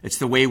issue. It's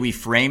the way we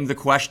frame the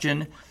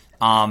question,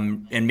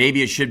 and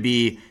maybe it should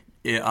be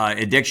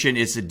addiction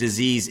is a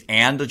disease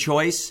and a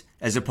choice,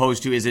 as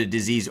opposed to is it a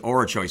disease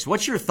or a choice.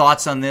 What's your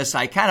thoughts on this?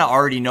 I kind of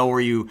already know where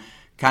you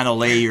kind of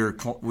lay your,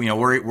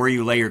 where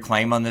you lay your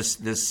claim on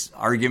this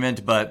argument,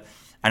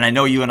 and I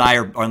know you and I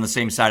are on the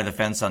same side of the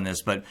fence on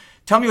this. But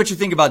tell me what you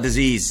think about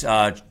disease,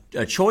 a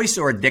choice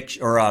or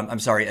addiction,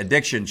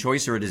 addiction,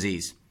 choice or a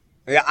disease.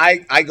 Yeah,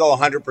 I go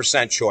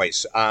 100%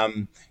 choice.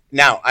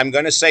 Now, I'm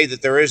going to say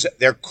that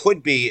there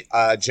could be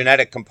a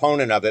genetic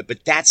component of it,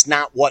 but that's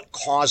not what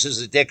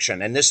causes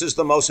addiction. And this is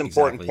the most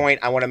important point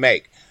I want to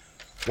make.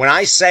 When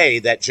I say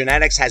that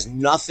genetics has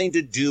nothing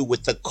to do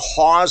with the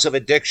cause of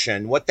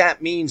addiction, what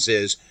that means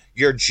is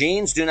your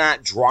genes do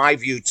not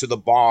drive you to the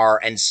bar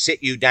and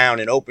sit you down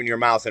and open your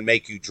mouth and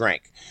make you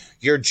drink.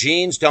 Your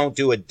genes don't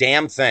do a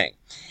damn thing.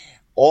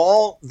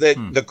 All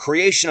the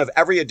creation of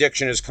every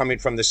addiction is coming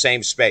from the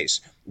same space.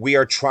 We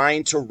are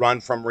trying to run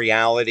from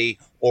reality,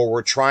 or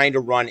we're trying to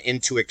run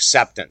into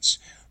acceptance.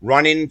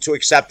 Running into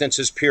acceptance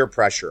is peer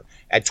pressure.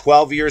 At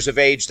 12 years of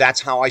age, that's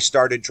how I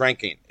started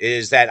drinking,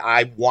 is that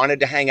I wanted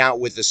to hang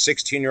out with the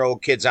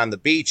 16-year-old kids on the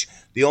beach.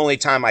 The only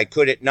time I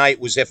could at night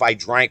was if I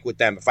drank with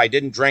them. If I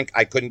didn't drink,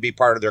 I couldn't be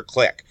part of their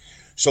clique.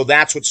 So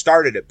that's what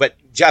started it. But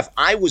Jeff,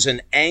 I was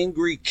an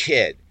angry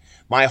kid.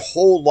 My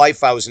whole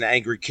life, I was an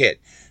angry kid.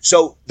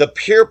 So the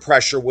peer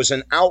pressure was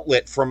an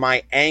outlet for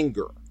my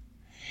anger.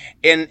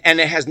 And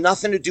it has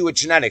nothing to do with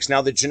genetics.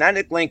 Now, the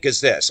genetic link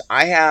is this.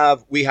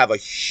 We have a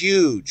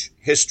huge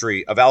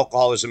history of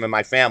alcoholism in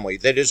my family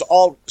that is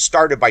all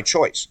started by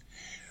choice.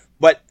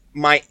 But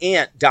my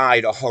aunt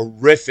died a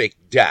horrific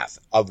death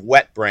of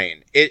wet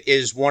brain. It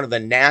is one of the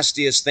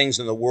nastiest things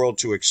in the world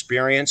to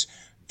experience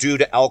due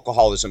to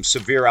alcoholism,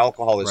 severe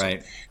alcoholism.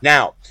 Right.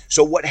 Now,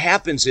 so what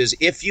happens is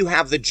if you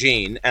have the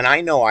gene, and I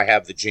know I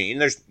have the gene,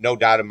 there's no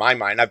doubt in my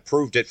mind, I've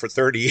proved it for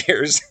 30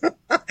 years.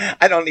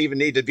 I don't even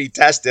need to be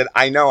tested.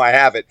 I know I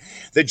have it.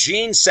 The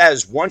gene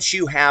says once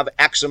you have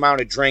X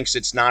amount of drinks,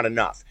 it's not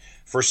enough.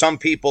 For some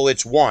people,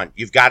 it's 1.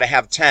 You've got to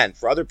have 10.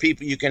 For other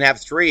people, you can have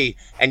 3,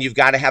 and you've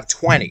got to have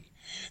 20.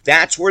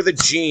 That's where the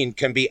gene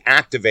can be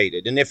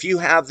activated. And if you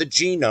have the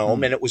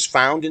genome, and it was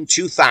found in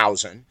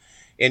 2000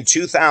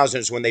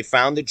 is when they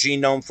found the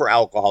genome for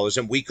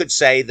alcoholism, we could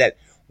say that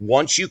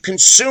once you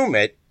consume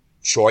it,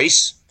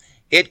 choice,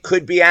 it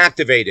could be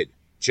activated,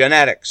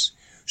 genetics.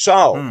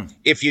 So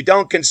if you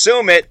don't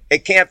consume it,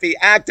 it can't be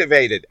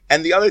activated.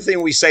 And the other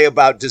thing we say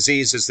about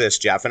disease is this,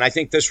 Jeff, and I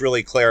think this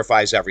really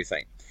clarifies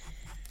everything.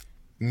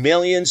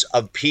 Millions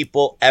of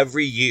people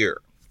every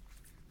year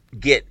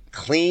get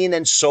clean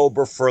and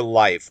sober for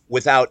life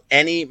without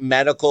any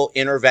medical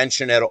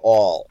intervention at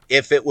all.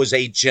 If it was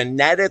a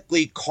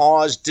genetically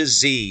caused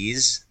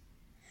disease,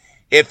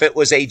 If it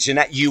was a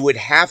genetic, you would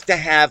have to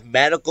have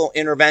medical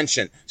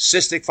intervention,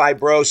 cystic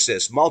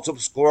fibrosis, multiple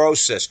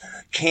sclerosis,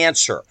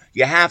 cancer.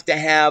 You have to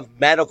have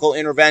medical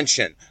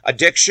intervention.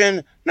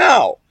 Addiction?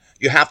 No.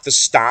 You have to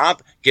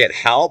stop, get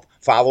help,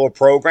 follow a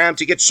program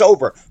to get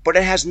sober. But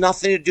it has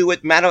nothing to do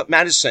with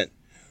medicine,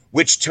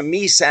 which to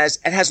me says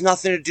it has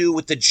nothing to do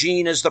with the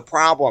gene as the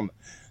problem.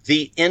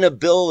 The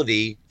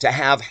inability to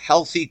have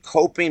healthy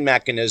coping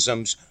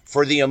mechanisms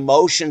for the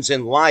emotions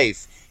in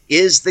life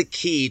is the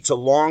key to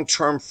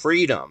long-term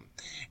freedom.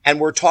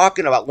 And we're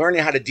talking about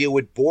learning how to deal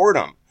with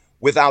boredom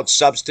without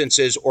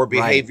substances or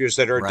behaviors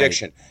that are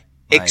addiction.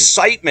 Right.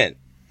 Excitement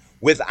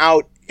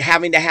without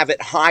having to have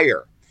it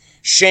higher.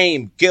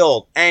 Shame,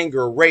 guilt,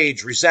 anger,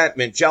 rage,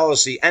 resentment,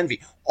 jealousy,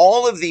 envy.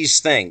 All of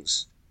these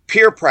things,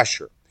 peer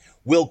pressure,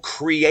 will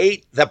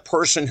create the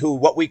person who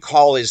what we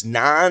call is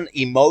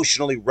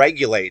non-emotionally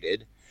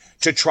regulated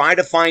to try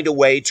to find a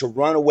way to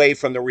run away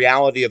from the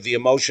reality of the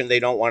emotion they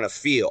don't want to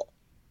feel.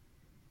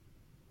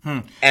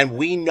 And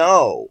we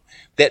know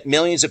that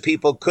millions of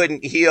people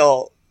couldn't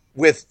heal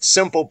with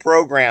simple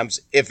programs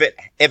if it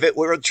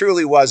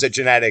truly was a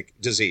genetic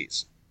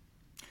disease.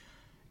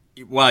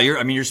 Well,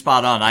 you're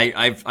spot on.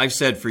 I've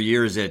said for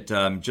years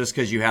that just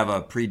because you have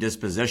a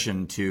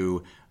predisposition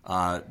to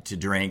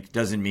drink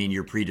doesn't mean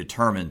you're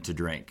predetermined to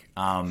drink.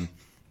 And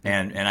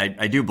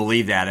I do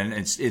believe that. And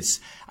it's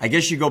I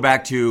guess you go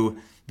back to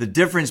the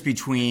difference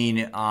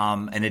between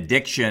an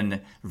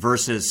addiction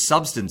versus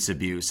substance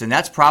abuse, and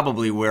that's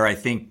probably where I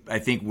think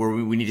where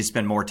we need to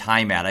spend more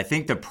time at. I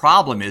think the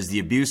problem is the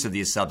abuse of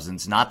the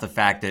substance, not the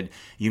fact that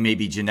you may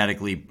be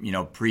genetically,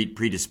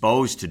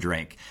 predisposed to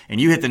drink.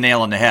 And you hit the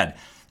nail on the head.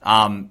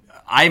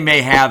 I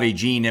may have a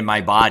gene in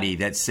my body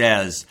that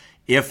says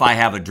if I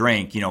have a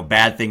drink,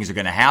 bad things are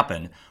going to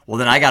happen. Well,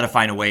 then I got to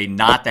find a way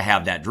not to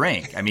have that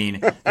drink. I mean,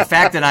 the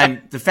fact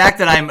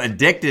that I'm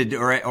addicted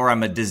or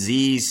I'm a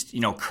diseased,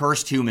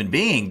 cursed human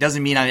being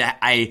doesn't mean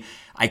I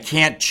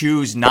can't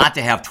choose not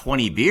to have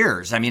 20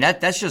 beers. I mean,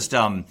 that's just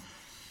I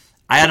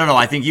don't know.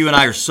 I think you and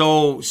I are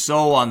so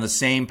on the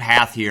same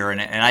path here,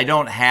 and I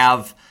don't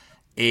have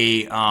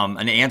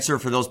an answer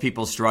for those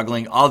people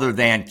struggling other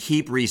than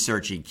keep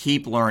researching,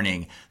 keep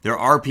learning. There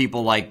are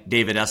people like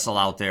David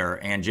Essel out there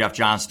and Jeff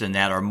Johnston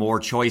that are more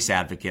choice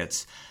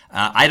advocates.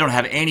 I don't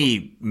have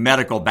any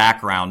medical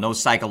background, no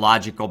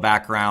psychological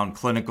background,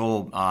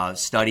 clinical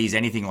studies,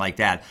 anything like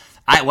that.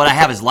 What I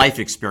have is life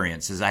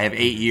experiences. I have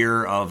 8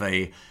 years of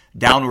a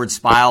downward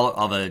spiral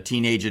of a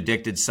teenage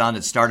addicted son.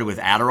 It started with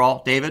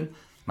Adderall, David.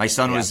 My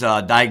son was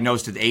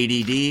diagnosed with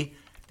ADD.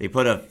 They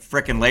put a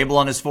frickin' label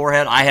on his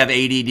forehead. I have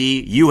ADD.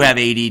 You have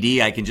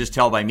ADD. I can just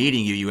tell by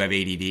meeting you have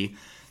ADD.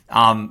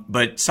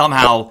 But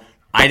somehow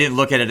I didn't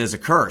look at it as a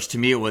curse. To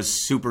me, it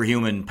was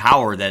superhuman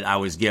power that I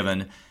was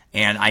given,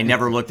 and I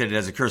never looked at it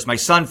as a curse. My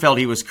son felt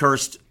he was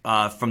cursed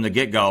from the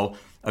get-go.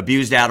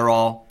 Abused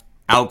Adderall,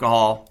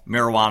 alcohol,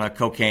 marijuana,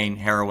 cocaine,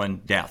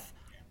 heroin, death.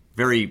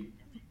 Very,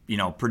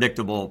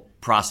 predictable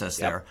process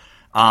there.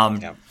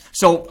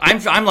 So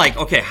I'm like,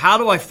 okay, how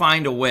do I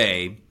find a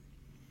way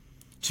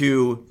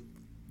to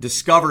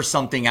discover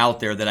something out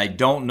there that I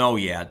don't know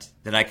yet,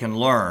 that I can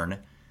learn,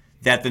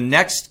 that the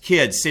next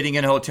kid sitting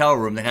in a hotel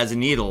room that has a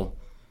needle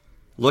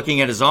looking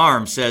at his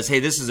arm says, hey,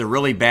 this is a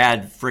really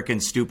bad,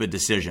 frickin' stupid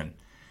decision.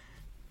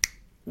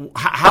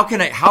 How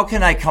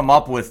can I come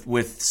up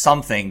with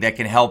something that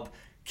can help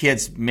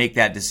kids make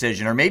that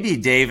decision? Or maybe,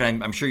 Dave,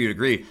 I'm sure you'd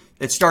agree,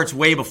 it starts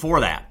way before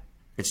that.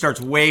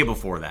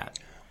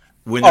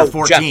 When they're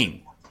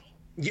 14.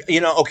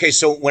 Jeff. Okay,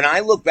 so when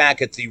I look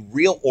back at the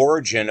real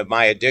origin of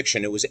my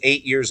addiction, it was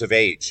 8 years of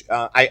age.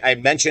 I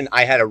mentioned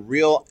I had a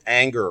real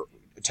anger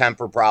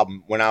temper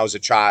problem when I was a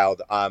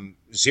child.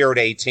 0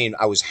 to 18,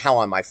 I was hell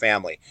on my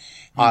family.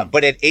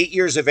 But at 8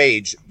 years of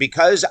age,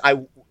 because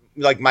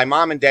my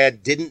mom and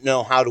dad didn't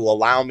know how to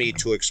allow me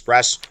to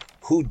express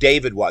who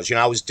David was.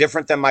 I was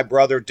different than my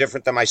brother,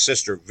 different than my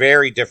sister,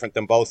 very different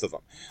than both of them.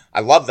 I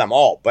love them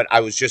all, but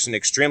I was just an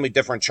extremely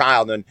different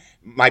child, and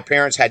my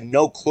parents had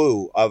no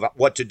clue of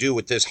what to do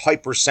with this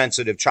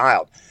hypersensitive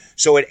child.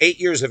 So at 8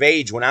 years of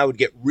age, when I would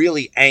get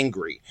really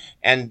angry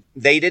and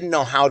they didn't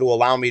know how to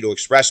allow me to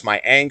express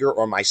my anger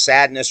or my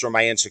sadness or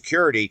my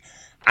insecurity,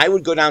 I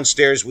would go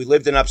downstairs. We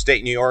lived in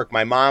upstate New York.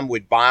 My mom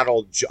would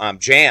bottle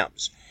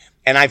jams.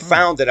 And I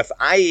found that if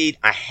I ate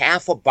a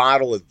half a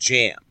bottle of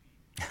jam,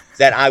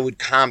 that I would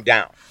calm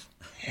down.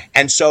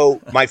 And so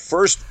my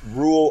first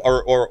rule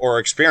or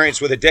experience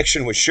with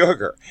addiction was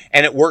sugar,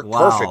 and it worked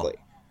perfectly.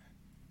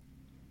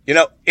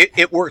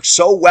 It worked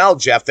so well,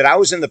 Jeff, that I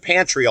was in the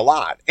pantry a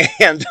lot.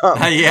 And,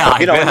 and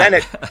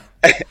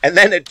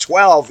then at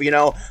 12,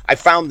 I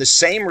found the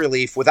same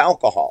relief with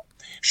alcohol.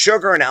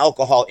 Sugar and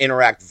alcohol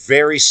interact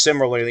very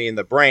similarly in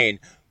the brain,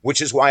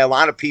 which is why a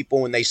lot of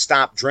people, when they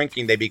stop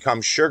drinking, they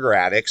become sugar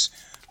addicts,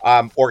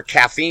 or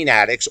caffeine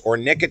addicts or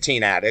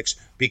nicotine addicts,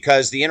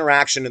 because the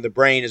interaction in the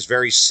brain is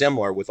very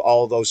similar with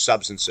all of those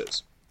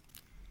substances.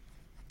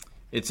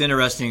 It's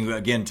interesting,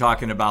 again,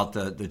 talking about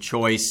the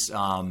choice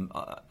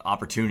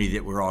opportunity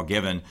that we're all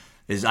given,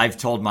 is I've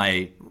told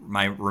my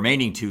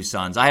remaining two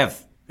sons, I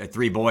have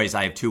 3 boys.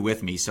 I have 2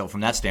 with me. So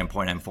from that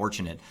standpoint, I'm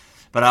fortunate.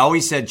 But I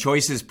always said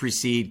choices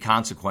precede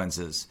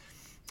consequences.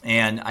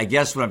 And I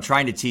guess what I'm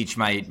trying to teach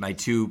my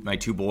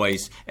two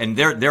boys, and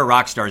they're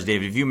rock stars,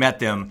 David. If you met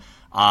them,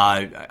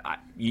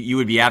 you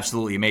would be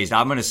absolutely amazed.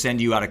 I'm going to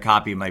send you out a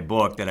copy of my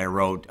book that I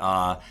wrote.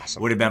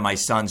 Awesome. Would have been my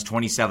son's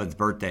 27th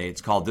birthday.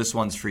 It's called This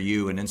One's For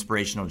You, An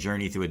Inspirational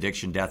Journey Through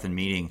Addiction, Death, and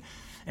Meaning.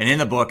 And in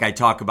the book, I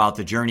talk about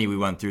the journey we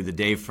went through, the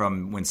day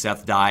from when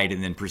Seth died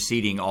and then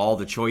preceding all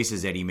the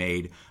choices that he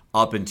made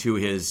up into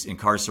his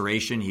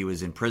incarceration. He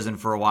was in prison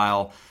for a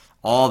while.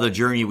 All the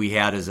journey we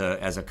had as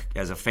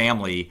a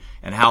family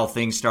and how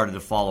things started to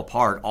fall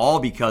apart, all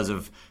because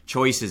of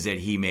choices that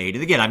he made.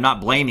 And again, I'm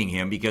not blaming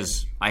him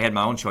because I had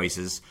my own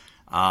choices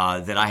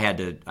that I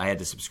had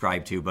to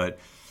subscribe to. But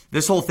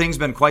this whole thing's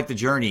been quite the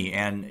journey,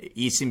 and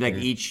it seems like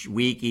each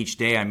week, each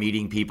day, I'm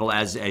meeting people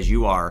as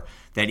you are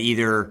that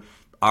either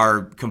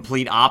are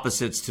complete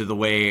opposites to the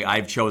way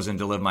I've chosen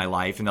to live my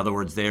life. In other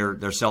words,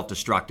 they're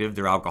self-destructive,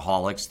 they're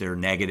alcoholics, they're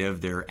negative,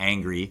 they're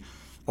angry.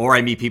 Or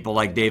I meet people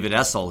like David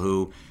Essel,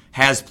 who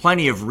has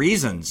plenty of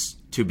reasons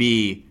to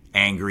be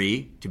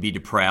angry, to be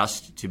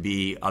depressed, to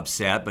be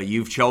upset, but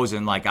you've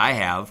chosen, like I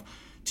have,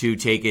 to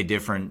take a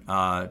different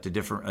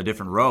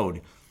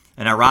road.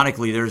 And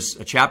ironically, there's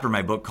a chapter in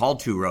my book called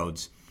Two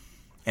Roads,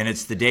 and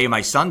it's the day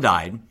my son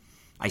died.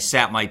 I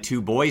sat my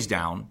 2 boys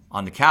down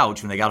on the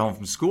couch when they got home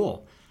from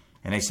school,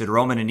 and I said,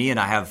 Roman and Ian,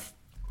 I have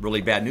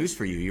really bad news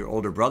for you. Your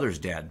older brother's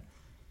dead.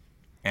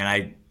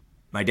 And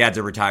my dad's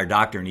a retired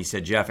doctor, and he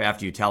said, Jeff,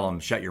 after you tell him,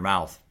 shut your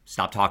mouth,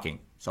 stop talking.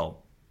 So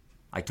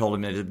I told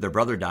him that their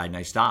brother died, and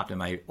I stopped. And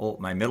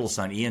my middle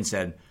son, Ian,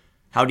 said,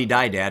 how'd he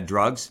die, Dad?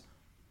 Drugs?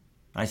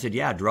 And I said,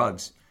 yeah,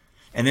 drugs.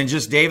 And then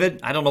just David,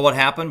 I don't know what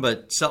happened,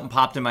 but something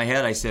popped in my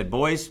head. I said,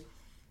 boys,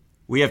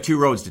 we have 2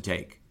 roads to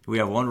take. We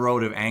have one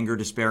road of anger,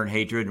 despair, and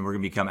hatred, and we're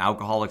going to become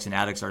alcoholics and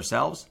addicts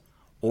ourselves.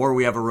 Or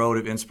we have a road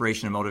of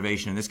inspiration and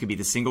motivation, and this could be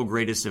the single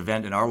greatest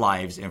event in our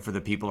lives and for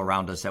the people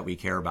around us that we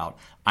care about.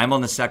 I'm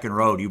on the second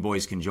road. You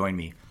boys can join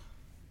me.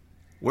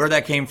 Where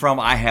that came from,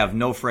 I have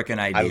no frickin'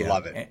 idea. I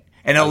love it.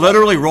 And it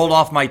literally rolled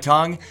off my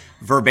tongue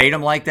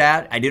verbatim like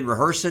that. I didn't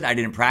rehearse it. I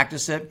didn't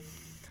practice it.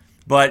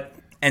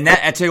 And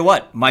that, I tell you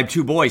what, my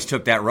 2 boys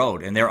took that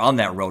road, and they're on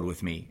that road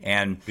with me.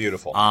 And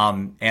beautiful.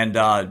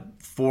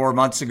 4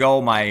 months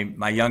ago,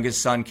 my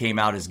youngest son came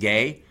out as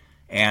gay.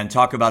 And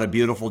talk about a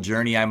beautiful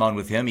journey I'm on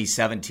with him. He's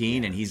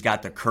 17, and he's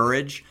got the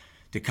courage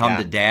to come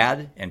to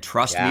Dad and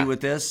trust me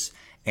with this.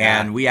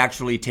 And we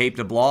actually taped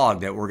a blog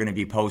that we're going to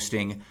be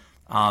posting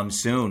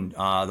soon.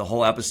 The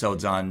whole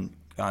episode's on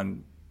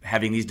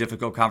having these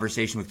difficult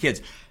conversations with kids.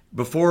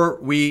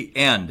 Before we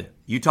end,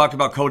 you talked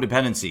about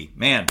codependency.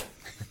 Man,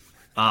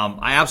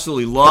 I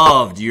absolutely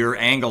loved your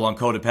angle on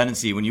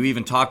codependency when you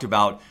even talked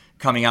about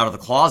coming out of the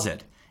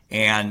closet.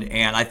 And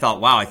I thought,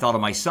 wow, I thought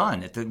of my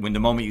son when the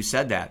moment you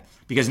said that.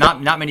 Because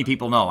not many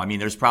people know. I mean,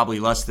 there's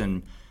probably less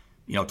than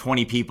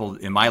 20 people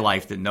in my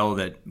life that know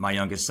that my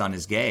youngest son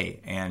is gay,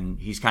 and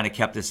he's kind of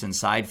kept this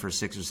inside for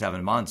 6 or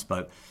 7 months.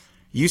 But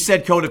you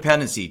said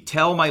codependency.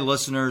 Tell my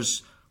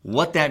listeners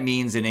what that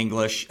means in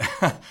English.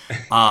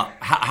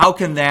 How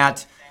can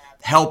that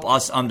help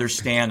us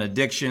understand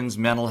addictions,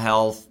 mental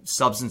health,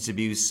 substance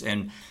abuse?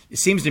 And it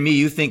seems to me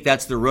you think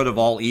that's the root of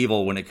all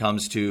evil when it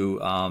comes to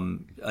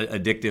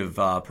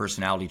addictive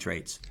personality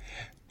traits.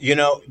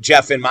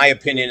 Jeff, in my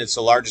opinion, it's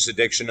the largest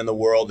addiction in the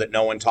world that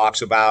no one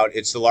talks about.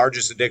 It's the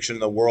largest addiction in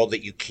the world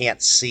that you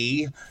can't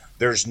see.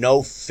 There's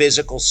no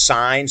physical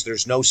signs.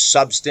 There's no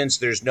substance.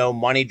 There's no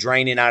money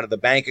draining out of the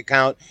bank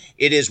account.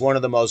 It is one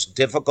of the most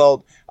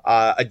difficult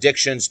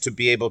addictions to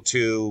be able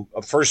to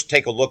first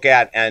take a look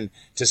at and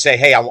to say,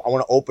 hey, I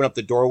want to open up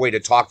the doorway to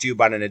talk to you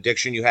about an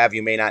addiction you have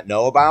you may not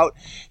know about.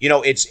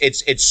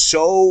 It's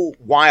so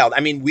wild. I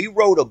mean, we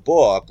wrote a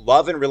book,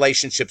 Love and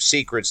Relationship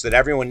Secrets, that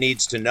everyone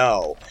needs to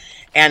know.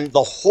 And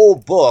the whole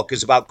book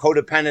is about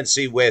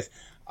codependency with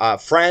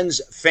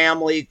friends,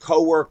 family,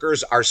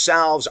 coworkers,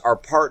 ourselves, our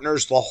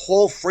partners, the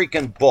whole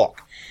freaking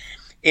book.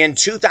 In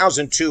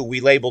 2002, we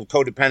labeled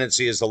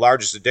codependency as the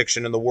largest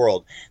addiction in the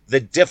world.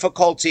 The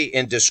difficulty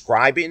in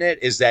describing it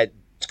is that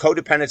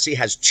codependency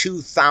has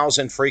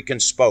 2,000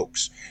 freaking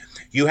spokes.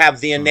 You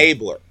have the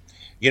enabler,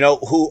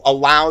 who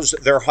allows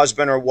their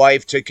husband or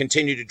wife to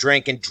continue to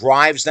drink and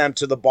drives them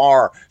to the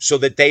bar so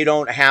that they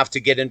don't have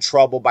to get in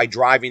trouble by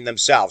driving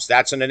themselves.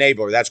 That's an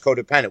enabler. That's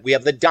codependent. We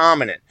have the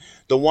dominant,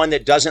 the one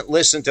that doesn't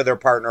listen to their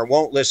partner,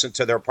 won't listen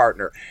to their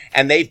partner,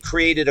 and they've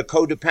created a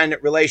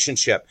codependent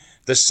relationship.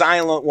 The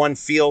silent one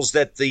feels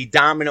that the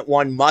dominant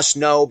one must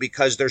know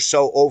because they're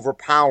so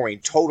overpowering,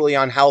 totally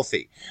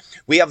unhealthy.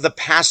 We have the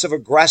passive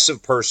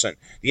aggressive person,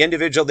 the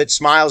individual that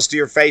smiles to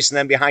your face and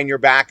then behind your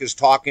back is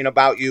talking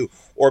about you,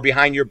 or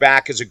behind your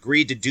back has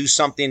agreed to do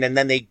something and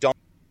then they don't.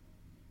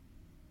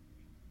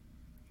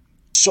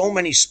 So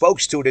many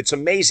spokes to it. It's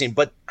amazing.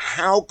 But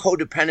how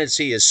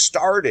codependency is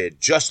started,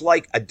 just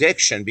like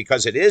addiction,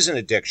 because it is an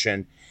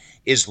addiction,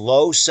 is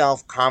low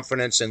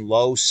self-confidence and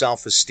low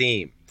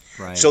self-esteem.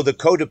 Right. So the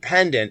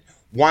codependent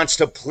wants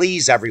to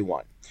please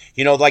everyone.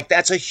 Like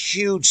that's a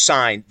huge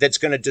sign that's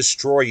going to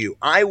destroy you.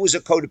 I was a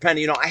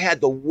codependent. I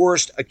had the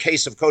worst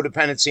case of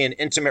codependency in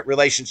intimate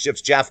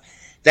relationships, Jeff,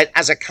 that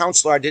as a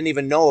counselor, I didn't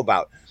even know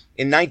about.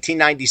 In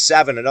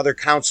 1997, another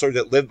counselor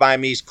that lived by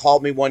me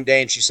called me one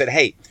day and she said,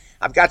 "Hey,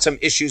 I've got some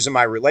issues in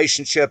my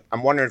relationship.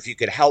 I'm wondering if you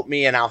could help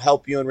me and I'll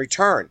help you in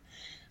return.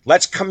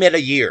 Let's commit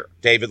a year,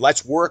 David.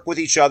 Let's work with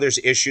each other's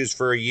issues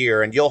for a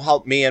year and you'll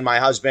help me and my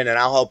husband and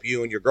I'll help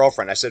you and your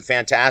girlfriend." I said,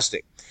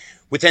 "Fantastic."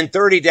 Within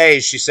 30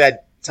 days, she said,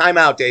 "Time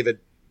out, David.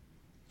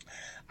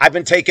 I've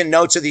been taking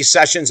notes of these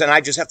sessions and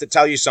I just have to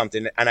tell you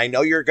something. And I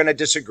know you're going to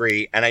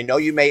disagree and I know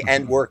you may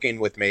end working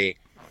with me.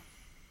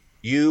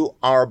 You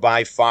are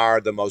by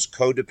far the most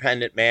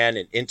codependent man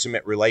in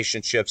intimate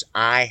relationships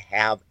I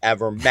have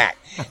ever met."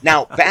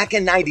 Now, back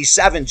in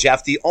 97,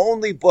 Jeff, the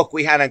only book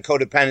we had on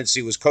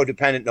codependency was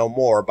Codependent No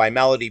More by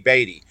Melody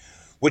Beattie,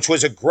 which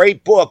was a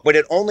great book, but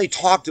it only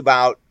talked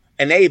about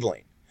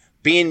enabling,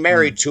 being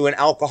married to an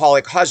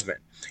alcoholic husband.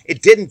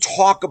 It didn't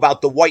talk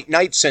about the white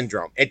knight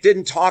syndrome. It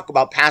didn't talk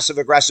about passive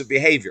aggressive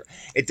behavior.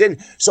 It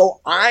didn't. So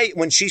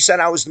when she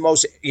said I was the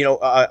most,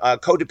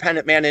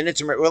 codependent man in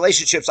intimate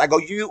relationships, I go,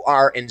 "You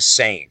are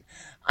insane.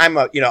 I'm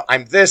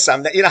this,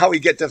 I'm that." You know how we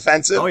get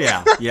defensive? Oh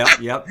yeah.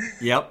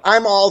 Yep.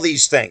 I'm all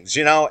these things,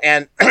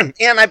 and,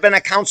 and I've been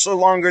a counselor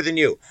longer than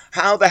you.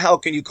 How the hell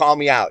can you call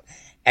me out?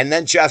 And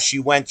then Jeff, she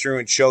went through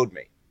and showed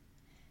me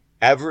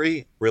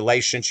every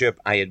relationship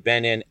I had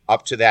been in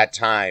up to that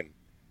time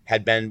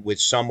had been with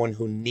someone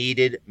who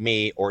needed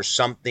me or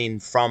something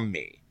from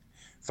me.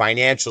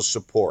 Financial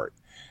support.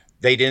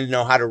 They didn't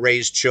know how to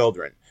raise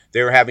children.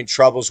 They were having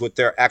troubles with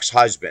their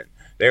ex-husband.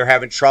 They were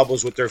having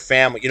troubles with their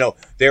family.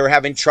 They were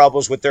having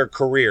troubles with their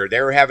career. They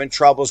were having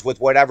troubles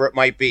with whatever it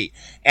might be.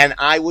 And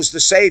I was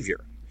the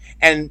savior.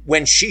 And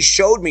when she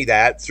showed me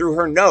that through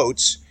her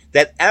notes,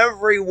 that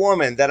every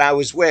woman that I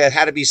was with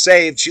had to be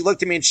saved, she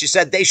looked at me and she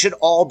said, "They should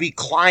all be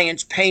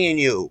clients paying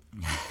you.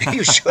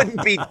 You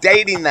shouldn't be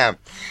dating them."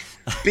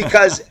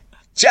 Because,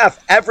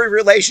 Jeff, every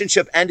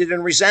relationship ended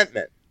in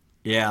resentment.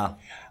 Yeah.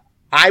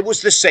 I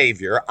was the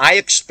savior. I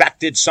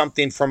expected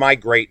something for my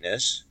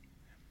greatness.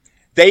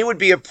 They would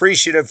be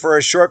appreciative for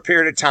a short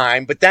period of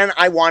time, but then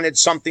I wanted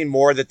something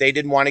more that they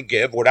didn't want to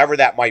give, whatever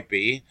that might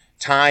be.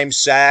 Time,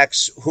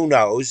 sex, who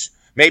knows?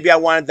 Maybe I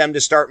wanted them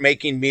to start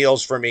making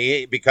meals for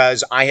me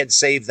because I had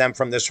saved them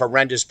from this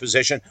horrendous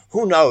position.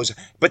 Who knows?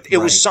 But it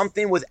was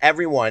something with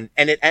everyone,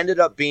 and it ended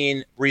up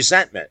being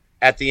resentment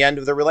at the end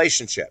of the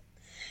relationship.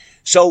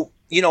 So,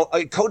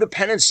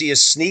 codependency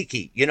is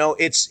sneaky.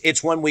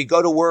 It's when we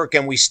go to work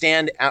and we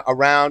stand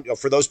around,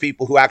 for those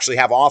people who actually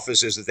have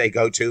offices that they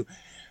go to,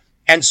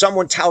 and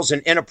someone tells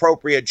an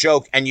inappropriate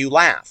joke and you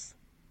laugh.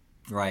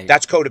 Right.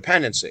 That's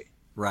codependency.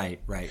 Right.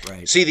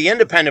 See, the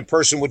independent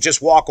person would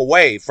just walk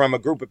away from a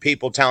group of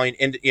people telling,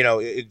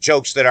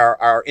 jokes that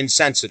are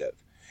insensitive.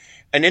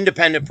 An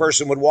independent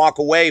person would walk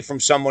away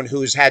from someone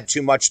who's had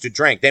too much to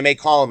drink. They may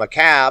call him a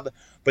cab,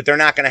 but they're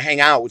not going to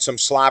hang out with some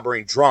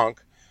slobbering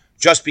drunk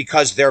just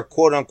because they're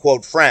quote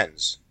unquote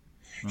friends.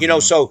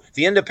 So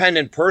the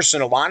independent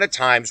person a lot of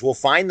times will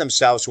find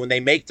themselves when they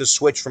make the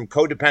switch from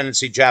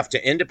codependency, Jeff,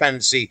 to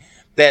independency,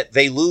 that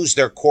they lose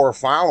their core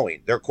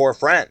following, their core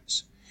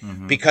friends,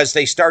 because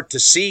they start to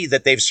see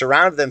that they've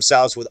surrounded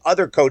themselves with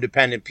other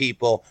codependent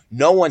people.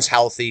 No one's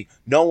healthy.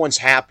 No one's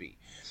happy.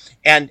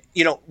 And,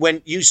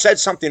 when you said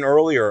something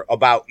earlier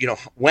about,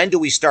 when do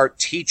we start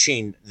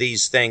teaching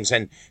these things?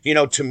 And,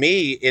 to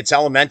me, it's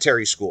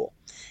elementary school.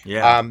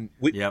 Yeah.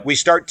 We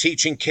start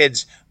teaching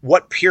kids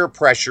what peer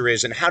pressure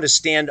is and how to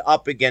stand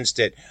up against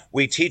it.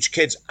 We teach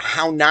kids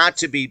how not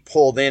to be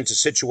pulled into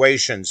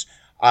situations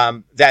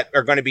that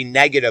are going to be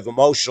negative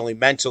emotionally,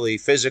 mentally,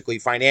 physically,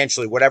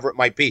 financially, whatever it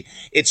might be.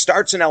 It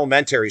starts in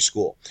elementary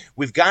school.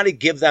 We've got to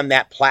give them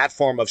that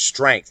platform of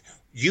strength.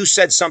 You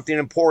said something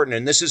important,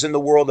 and this is in the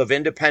world of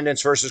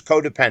independence versus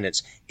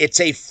codependence. It's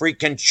a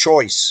freaking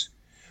choice.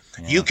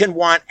 Yeah. You can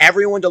want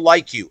everyone to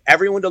like you,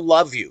 everyone to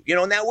love you,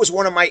 and that was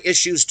one of my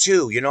issues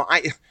too.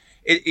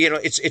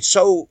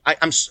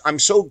 I'm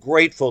so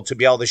grateful to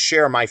be able to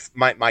share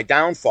my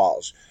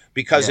downfalls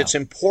because it's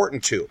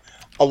important to.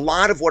 A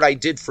lot of what I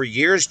did for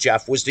years,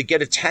 Jeff, was to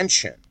get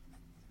attention.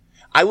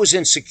 I was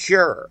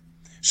insecure,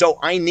 so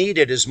I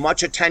needed as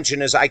much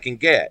attention as I can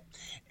get.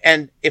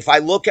 And if I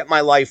look at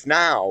my life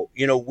now,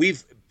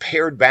 we've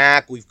pared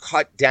back, we've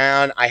cut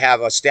down. I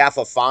have a staff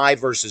of 5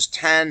 versus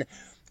 10.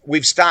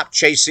 We've stopped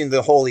chasing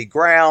the Holy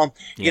Grail.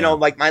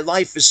 My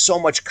life is so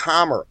much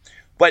calmer.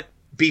 But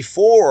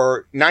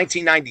before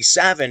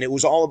 1997, it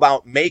was all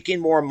about making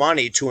more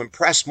money to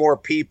impress more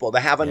people, to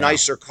have a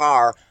nicer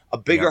car, a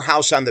bigger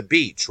house on the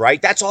beach,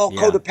 right? That's all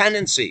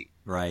codependency.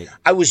 Right.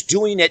 I was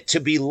doing it to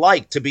be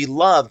liked, to be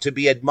loved, to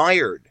be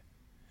admired.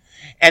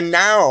 And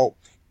now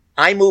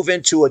I move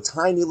into a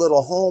tiny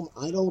little home.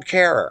 I don't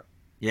care.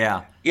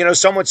 Yeah.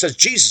 Someone says,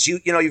 "Jesus,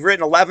 you've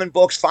written 11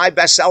 books, 5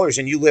 bestsellers,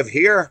 and you live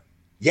here?"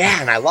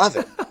 Yeah, and I love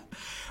it.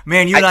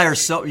 Man, you and I are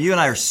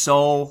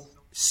so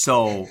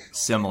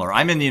similar.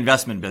 I'm in the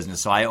investment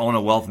business, so I own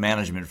a wealth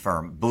management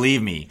firm.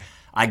 Believe me,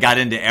 I got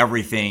into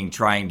everything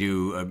trying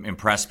to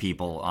impress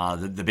people,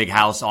 the big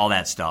house, all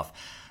that stuff.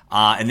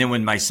 And then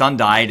when my son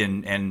died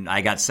and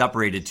I got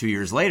separated 2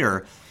 years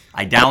later,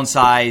 I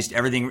downsized.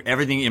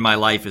 Everything in my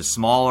life is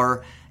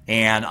smaller,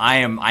 and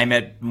I'm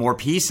at more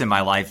peace in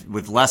my life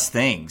with less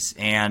things.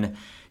 And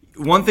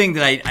one thing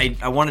that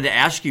I wanted to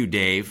ask you,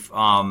 Dave,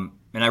 and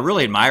I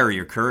really admire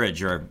your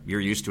courage, or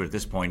you're used to it at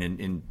this point,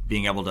 in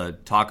being able to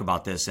talk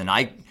about this. And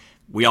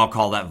we all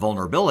call that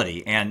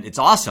vulnerability, and it's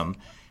awesome.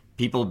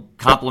 People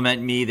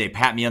compliment me, they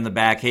pat me on the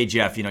back. Hey,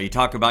 Jeff, you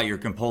talk about your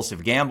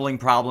compulsive gambling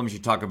problems, you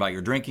talk about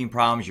your drinking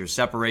problems, your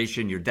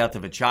separation, your death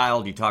of a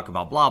child, you talk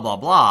about blah, blah,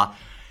 blah.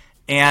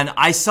 And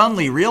I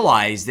suddenly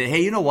realized that,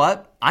 hey, you know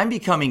what? I'm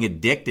becoming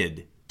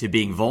addicted to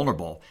being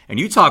vulnerable. And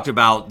you talked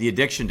about the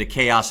addiction to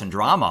chaos and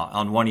drama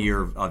on one of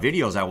your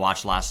videos I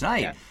watched last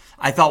night. Yeah.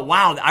 I thought,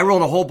 wow, I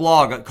wrote a whole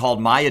blog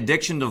called My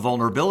Addiction to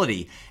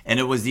Vulnerability. And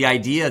it was the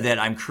idea that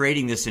I'm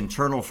creating this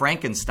internal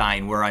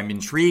Frankenstein where I'm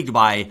intrigued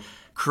by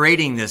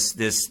creating this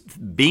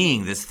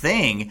being, this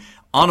thing,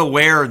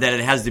 unaware that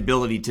it has the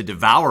ability to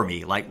devour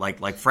me,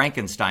 like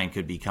Frankenstein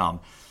could become.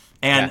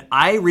 And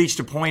I reached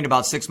a point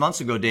about 6 months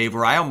ago, Dave,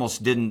 where I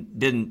almost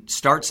didn't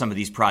start some of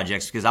these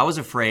projects because I was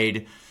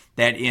afraid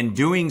that in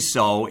doing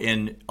so,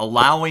 in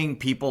allowing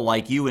people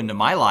like you into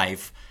my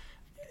life,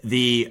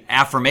 the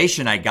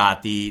affirmation I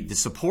got, the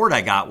support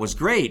I got was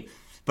great,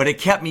 but it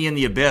kept me in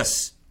the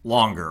abyss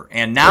longer.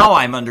 And now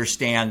I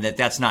understand that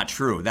that's not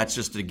true. That's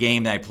just a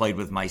game that I played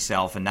with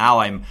myself. And now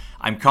I'm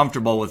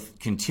comfortable with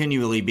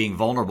continually being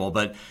vulnerable.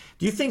 But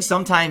do you think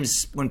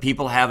sometimes when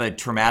people have a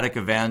traumatic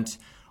event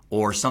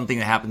or something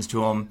that happens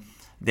to them,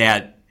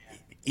 that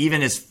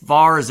even as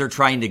far as they're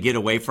trying to get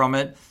away from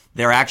it,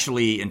 they're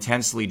actually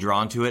intensely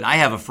drawn to it? I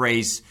have a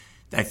phrase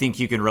that I think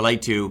you can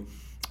relate to.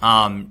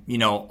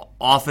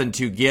 Often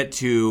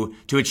to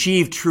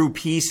achieve true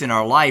peace in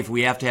our life,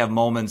 we have to have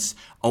moments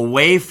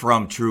away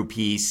from true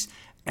peace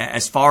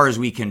as far as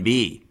we can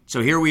be.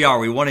 So here we are.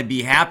 We want to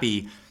be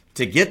happy.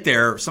 To get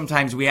there,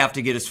 sometimes we have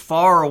to get as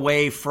far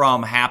away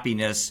from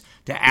happiness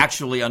to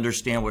actually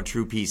understand what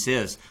true peace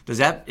is. Does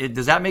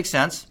that make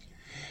sense?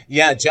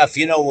 Yeah, Jeff,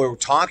 what we're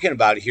talking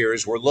about here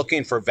is we're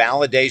looking for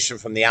validation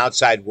from the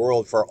outside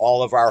world for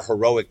all of our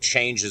heroic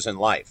changes in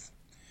life.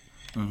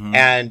 Mm-hmm.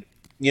 And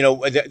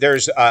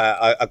there's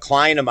a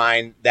client of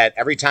mine that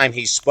every time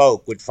he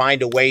spoke would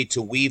find a way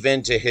to weave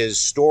into his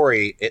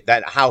story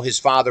that how his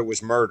father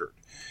was murdered.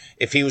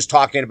 If he was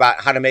talking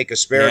about how to make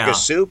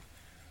asparagus soup,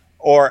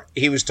 or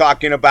he was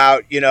talking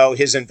about,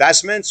 his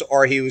investments,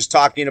 or he was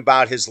talking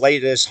about his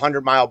latest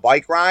 100-mile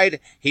bike ride,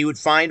 he would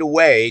find a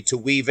way to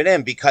weave it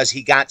in because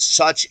he got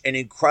such an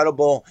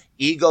incredible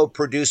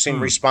ego-producing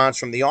response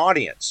from the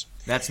audience.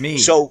 That's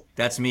me.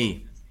 That's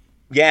me.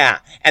 Yeah.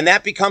 And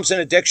that becomes an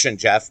addiction,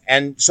 Jeff.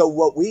 And so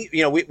what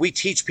we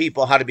teach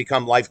people how to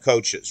become life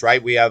coaches,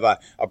 right? We have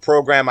a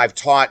program I've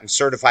taught and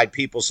certified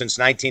people since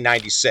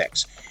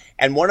 1996.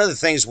 And one of the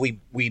things we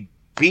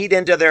beat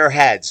into their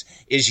heads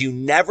is you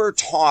never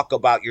talk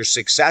about your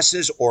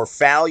successes or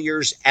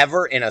failures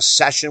ever in a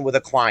session with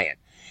a client.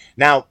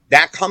 Now,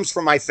 that comes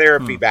from my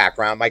therapy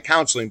background, my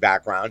counseling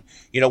background.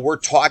 We're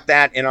taught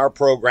that in our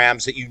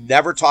programs that you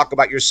never talk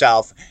about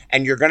yourself,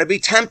 and you're going to be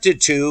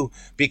tempted to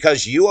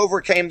because you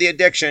overcame the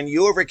addiction,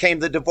 you overcame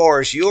the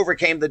divorce, you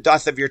overcame the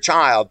death of your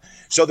child.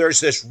 So there's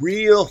this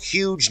real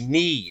huge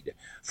need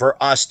for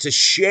us to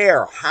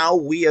share how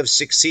we have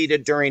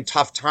succeeded during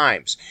tough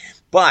times.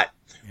 But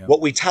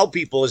what we tell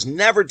people is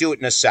never do it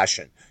in a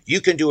session.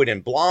 You can do it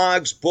in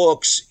blogs,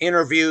 books,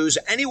 interviews,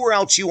 anywhere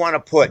else you want to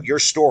put your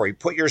story,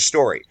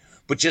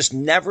 but just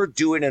never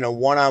do it in a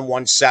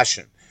one-on-one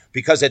session,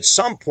 because at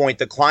some point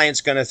the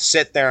client's going to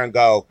sit there and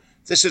go,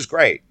 this is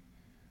great.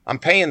 I'm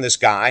paying this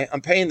guy,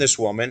 I'm paying this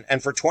woman,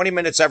 and for 20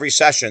 minutes every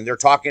session, they're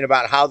talking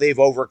about how they've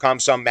overcome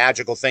some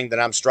magical thing that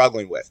I'm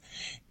struggling with.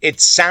 It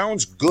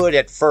sounds good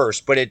at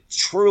first, but it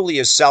truly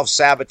is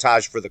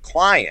self-sabotage for the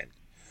client,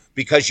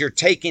 because you're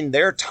taking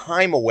their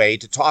time away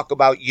to talk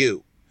about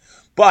you.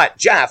 But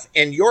Jeff,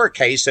 in your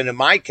case and in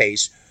my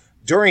case,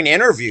 during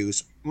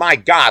interviews, my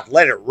God,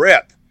 let it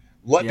rip.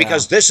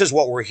 Because this is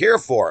what we're here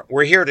for.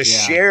 We're here to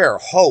share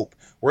hope.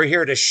 We're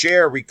here to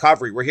share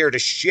recovery. We're here to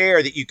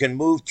share that you can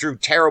move through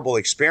terrible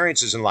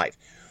experiences in life.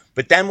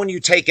 But then when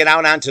you take it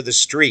out onto the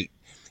street,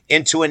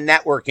 into a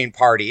networking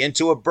party,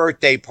 into a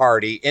birthday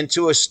party,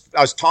 into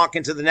us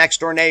talking to the next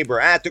door neighbor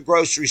at the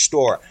grocery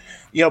store,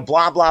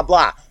 blah, blah,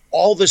 blah.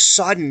 All of a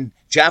sudden,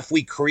 Jeff,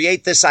 we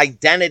create this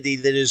identity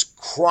that is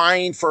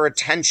crying for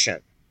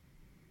attention.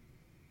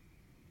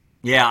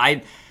 Yeah,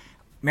 I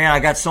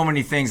got so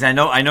many things. I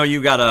know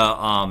you got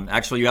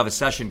actually you have a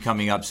session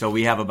coming up, so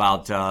we have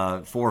about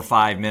 4 or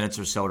 5 minutes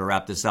or so to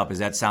wrap this up. Does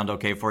that sound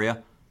okay for you?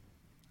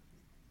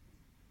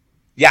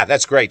 Yeah,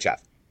 that's great,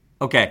 Jeff.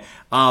 Okay.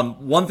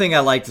 One thing I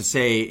like to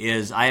say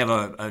is I have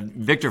a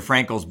Viktor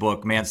Frankl's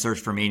book, Man's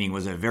Search for Meaning,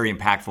 was a very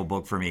impactful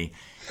book for me.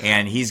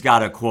 And he's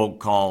got a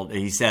quote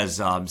he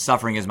says,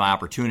 suffering is my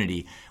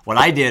opportunity. What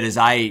I did is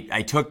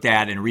I took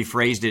that and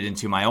rephrased it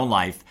into my own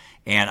life,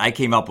 and I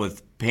came up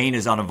with pain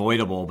is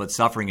unavoidable, but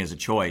suffering is a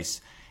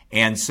choice.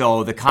 And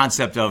so the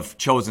concept of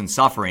chosen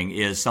suffering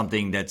is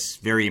something that's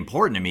very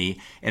important to me.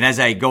 And as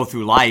I go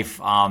through life,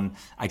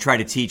 I try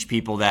to teach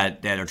people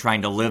that are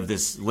trying to live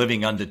this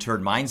living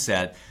undeterred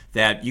mindset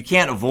that you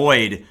can't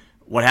avoid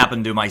what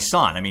happened to my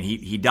son. I mean,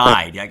 he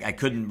died. I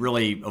couldn't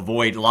really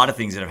avoid a lot of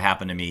things that have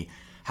happened to me.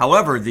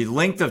 However, the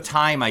length of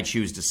time I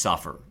choose to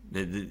suffer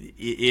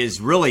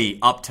is really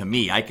up to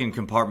me. I can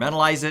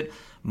compartmentalize it.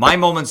 My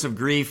moments of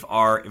grief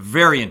are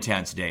very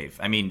intense, Dave.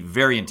 I mean,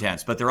 very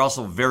intense, but they're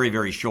also very,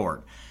 very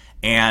short.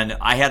 And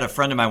I had a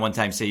friend of mine one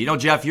time say, you know,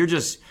 Jeff, you're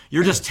just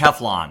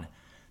Teflon.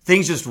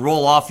 Things just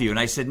roll off you. And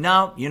I said,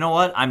 no, you know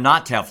what? I'm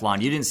not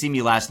Teflon. You didn't see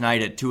me last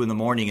night at 2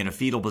 a.m. in a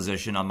fetal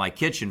position on my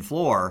kitchen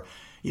floor,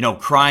 you know,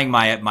 crying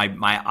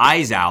my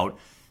eyes out.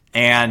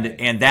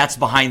 And that's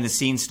behind the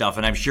scenes stuff.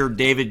 And I'm sure,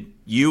 David,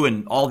 you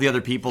and all the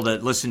other people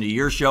that listen to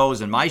your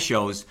shows and my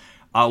shows,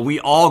 we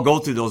all go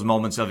through those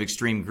moments of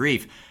extreme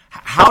grief.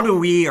 How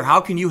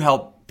can you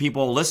help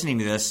people listening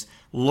to this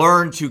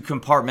learn to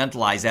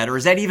compartmentalize that? Or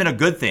is that even a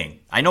good thing?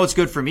 I know it's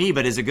good for me,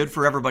 but is it good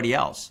for everybody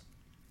else?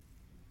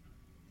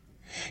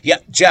 Yeah,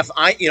 Jeff,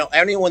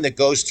 anyone that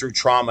goes through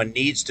trauma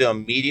needs to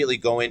immediately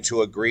go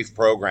into a grief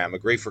program, a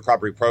grief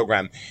recovery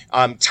program.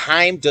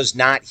 Time does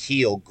not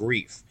heal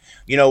grief.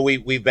 You know,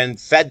 we've been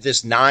fed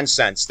this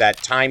nonsense that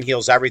time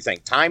heals everything.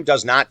 Time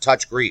does not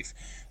touch grief.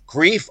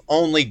 Grief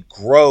only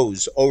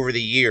grows over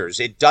the years.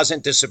 It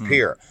doesn't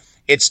disappear.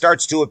 It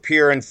starts to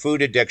appear in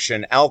food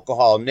addiction,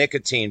 alcohol,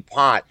 nicotine,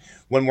 pot,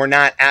 when we're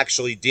not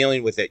actually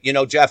dealing with it. You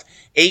know, Jeff,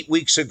 8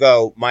 weeks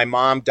ago, my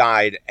mom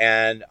died,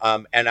 and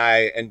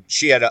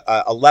she had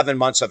 11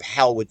 months of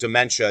hell with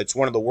dementia. It's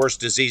one of the worst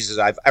diseases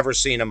I've ever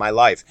seen in my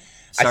life.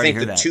 I think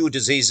the two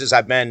diseases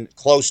I've been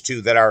close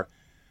to that are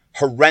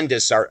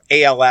horrendous are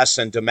ALS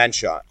and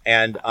dementia.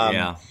 And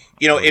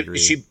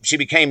she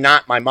became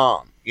not my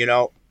mom, you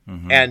know,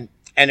 and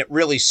it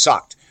really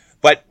sucked.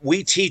 But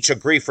we teach a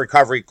grief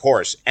recovery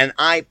course, and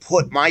I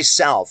put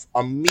myself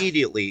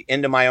immediately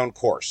into my own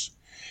course.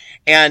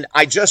 And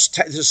this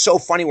is so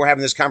funny we're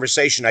having this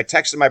conversation. I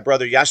texted my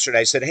brother yesterday.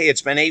 I said, hey,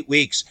 it's been 8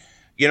 weeks.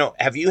 You know,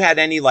 have you had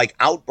any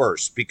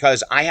outbursts?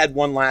 Because I had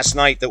one last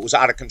night that was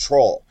out of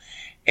control.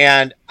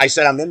 And I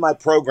said, I'm in my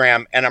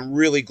program and I'm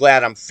really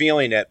glad I'm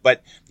feeling it.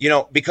 But, you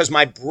know, because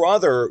my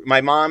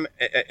mom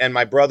and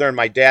my brother and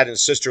my dad and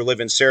sister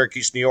live in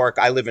Syracuse, New York.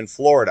 I live in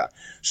Florida.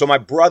 So my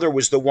brother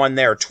was the one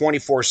there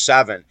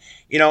 24/7,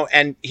 you know,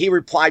 and he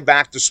replied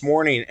back this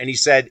morning and he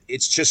said,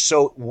 it's just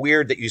so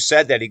weird that you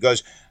said that. He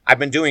goes, I've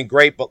been doing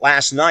great, but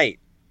last night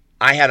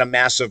I had a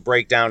massive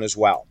breakdown as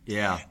well.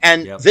 Yeah.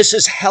 And this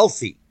is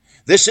healthy.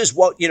 This is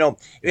what, you know,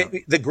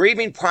 the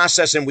grieving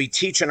process, and we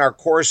teach in our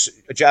course,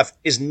 Jeff,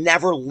 is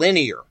never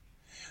linear.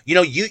 You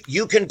know,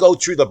 you can go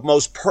through the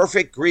most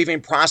perfect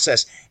grieving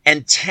process,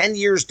 and 10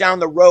 years down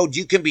the road,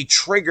 you can be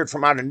triggered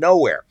from out of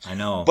nowhere. I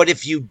know. But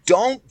if you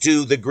don't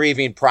do the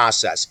grieving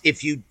process,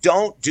 if you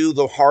don't do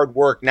the hard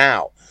work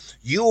now,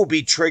 you will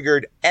be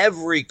triggered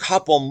every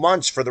couple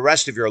months for the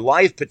rest of your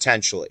life,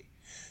 potentially.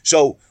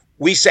 So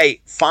we say,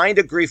 find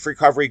a grief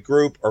recovery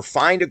group or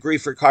find a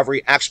grief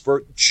recovery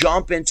expert,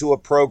 jump into a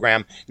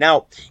program.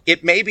 Now,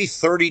 it may be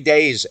 30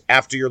 days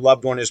after your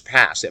loved one has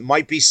passed. It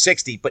might be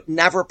 60, but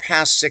never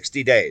past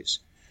 60 days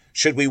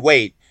should we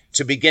wait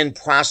to begin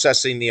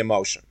processing the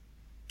emotion.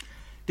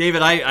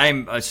 David,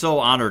 I'm so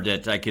honored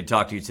that I could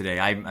talk to you today.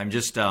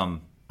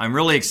 I'm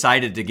really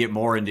excited to get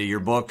more into your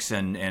books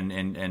and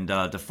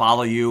to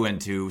follow you and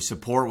to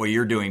support what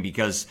you're doing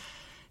because,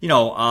 you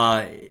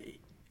know,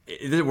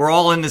 we're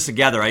all in this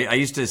together. I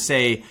used to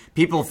say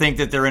people think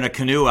that they're in a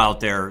canoe out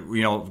there,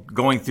 you know,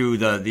 going through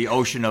the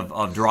ocean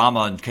of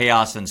drama and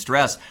chaos and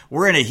stress.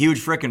 We're in a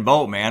huge freaking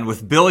boat, man,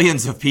 with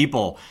billions of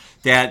people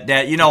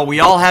that you know, we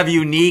all have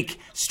unique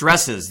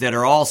stresses that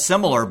are all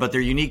similar, but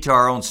they're unique to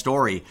our own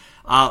story.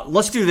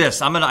 Let's do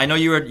this. I know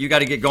you got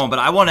to get going, but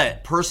I want to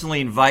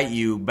personally invite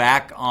you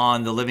back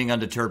on the Living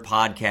Undeterred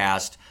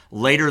podcast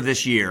later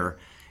this year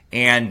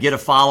and get a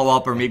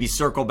follow-up or maybe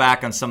circle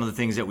back on some of the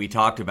things that we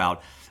talked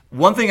about.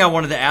 One thing I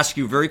wanted to ask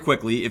you very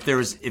quickly, if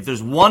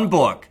there's one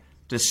book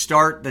to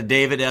start the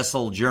David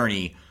Essel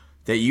journey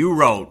that you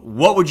wrote,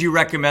 what would you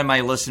recommend my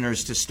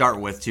listeners to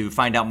start with to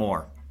find out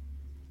more?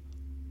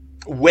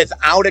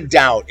 Without a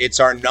doubt,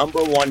 it's our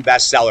 #1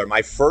 bestseller,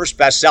 my first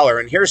bestseller.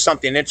 And here's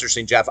something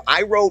interesting, Jeff.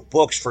 I wrote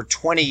books for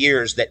 20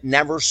 years that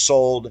never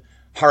sold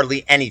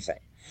hardly anything,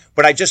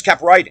 but I just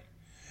kept writing.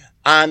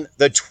 On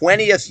the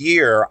 20th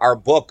year, our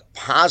book,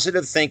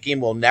 Positive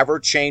Thinking Will Never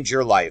Change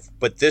Your Life,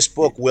 but This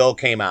Book Will,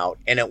 came out,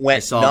 and it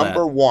went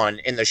 #1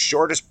 in the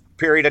shortest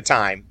period of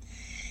time.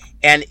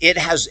 And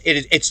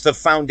it's the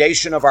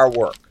foundation of our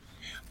work.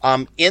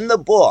 In the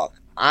book,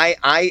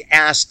 I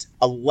asked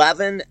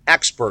 11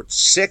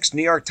 experts, 6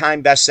 New York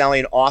Times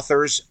bestselling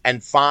authors,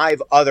 and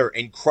 5 other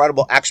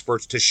incredible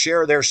experts to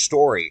share their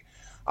story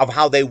of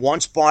how they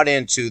once bought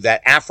into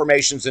that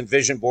affirmations and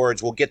vision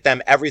boards will get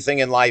them everything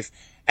in life,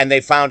 and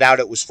they found out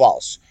it was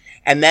false.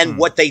 And then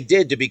what they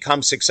did to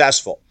become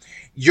successful.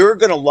 You're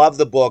going to love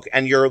the book,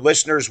 and your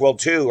listeners will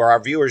too, or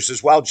our viewers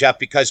as well, Jeff,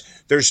 because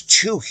there's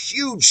 2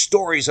 huge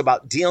stories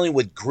about dealing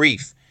with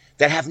grief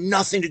that have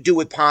nothing to do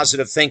with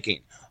positive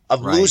thinking,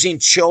 of Right. losing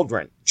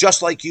children,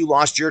 just like you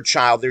lost your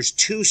child. There's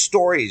two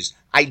stories,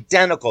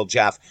 identical,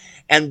 Jeff.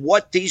 And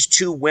what these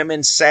two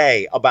women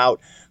say about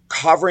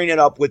covering it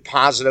up with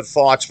positive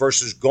thoughts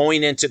versus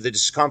going into the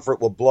discomfort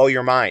will blow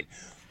your mind.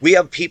 We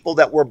have people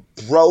that were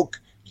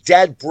broke,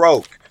 dead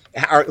broke,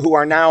 who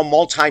are now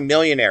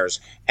multimillionaires.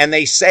 And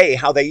they say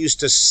how they used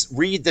to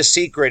read The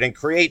Secret and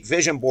create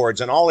vision boards,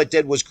 and all it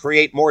did was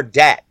create more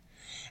debt.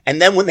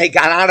 And then when they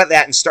got out of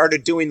that and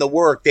started doing the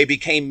work, they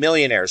became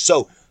millionaires.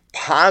 So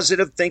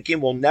positive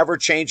thinking will never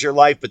change your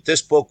life, but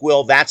this book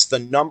will. That's the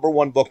number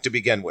one book to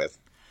begin with.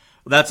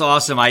 That's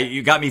awesome.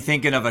 You got me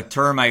thinking of a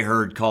term I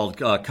heard called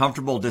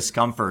comfortable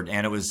discomfort,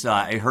 and it was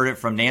I heard it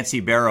from Nancy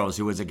Barrows,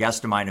 who was a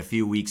guest of mine a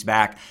few weeks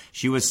back.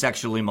 She was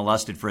sexually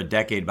molested for a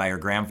decade by her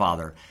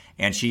grandfather,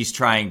 and she's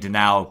trying to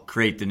now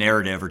create the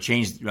narrative or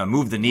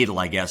move the needle,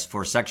 I guess,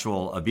 for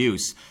sexual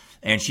abuse.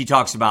 And she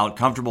talks about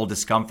comfortable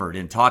discomfort,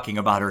 and talking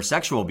about her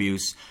sexual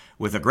abuse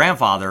with a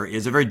grandfather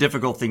is a very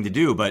difficult thing to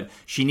do, but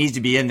she needs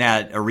to be in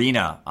that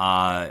arena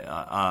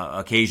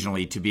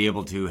occasionally to be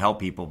able to help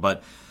people.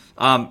 But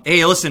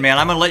hey, listen, man,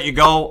 I'm going to let you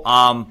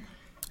go.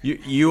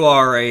 You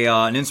are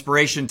an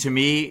inspiration to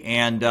me,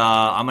 and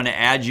I'm going to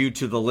add you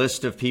to the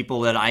list of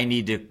people that I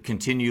need to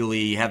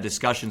continually have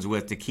discussions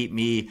with to keep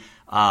me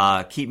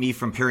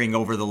from peering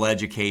over the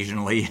ledge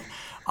occasionally.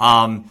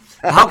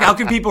 How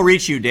can people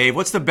reach you, Dave?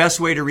 What's the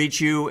best way to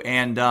reach you?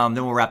 And then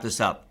we'll wrap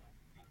this up.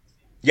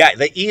 Yeah,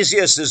 the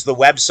easiest is the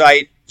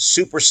website.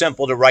 Super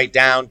simple to write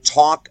down.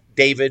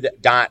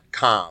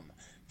 TalkDavid.com.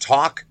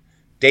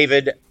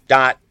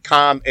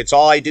 TalkDavid.com. It's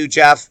all I do,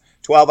 Jeff.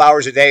 12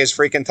 hours a day is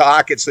freaking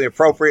talk. It's the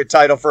appropriate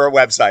title for a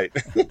website.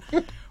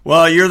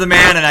 Well, you're the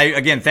man, and I,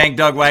 again, thank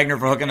Doug Wagner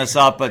for hooking us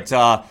up. But,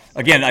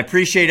 again, I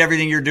appreciate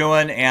everything you're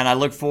doing, and I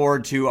look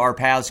forward to our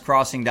paths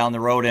crossing down the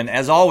road. And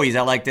as always,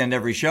 I like to end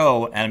every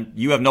show, and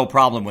you have no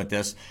problem with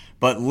this,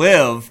 but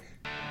live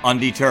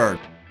undeterred.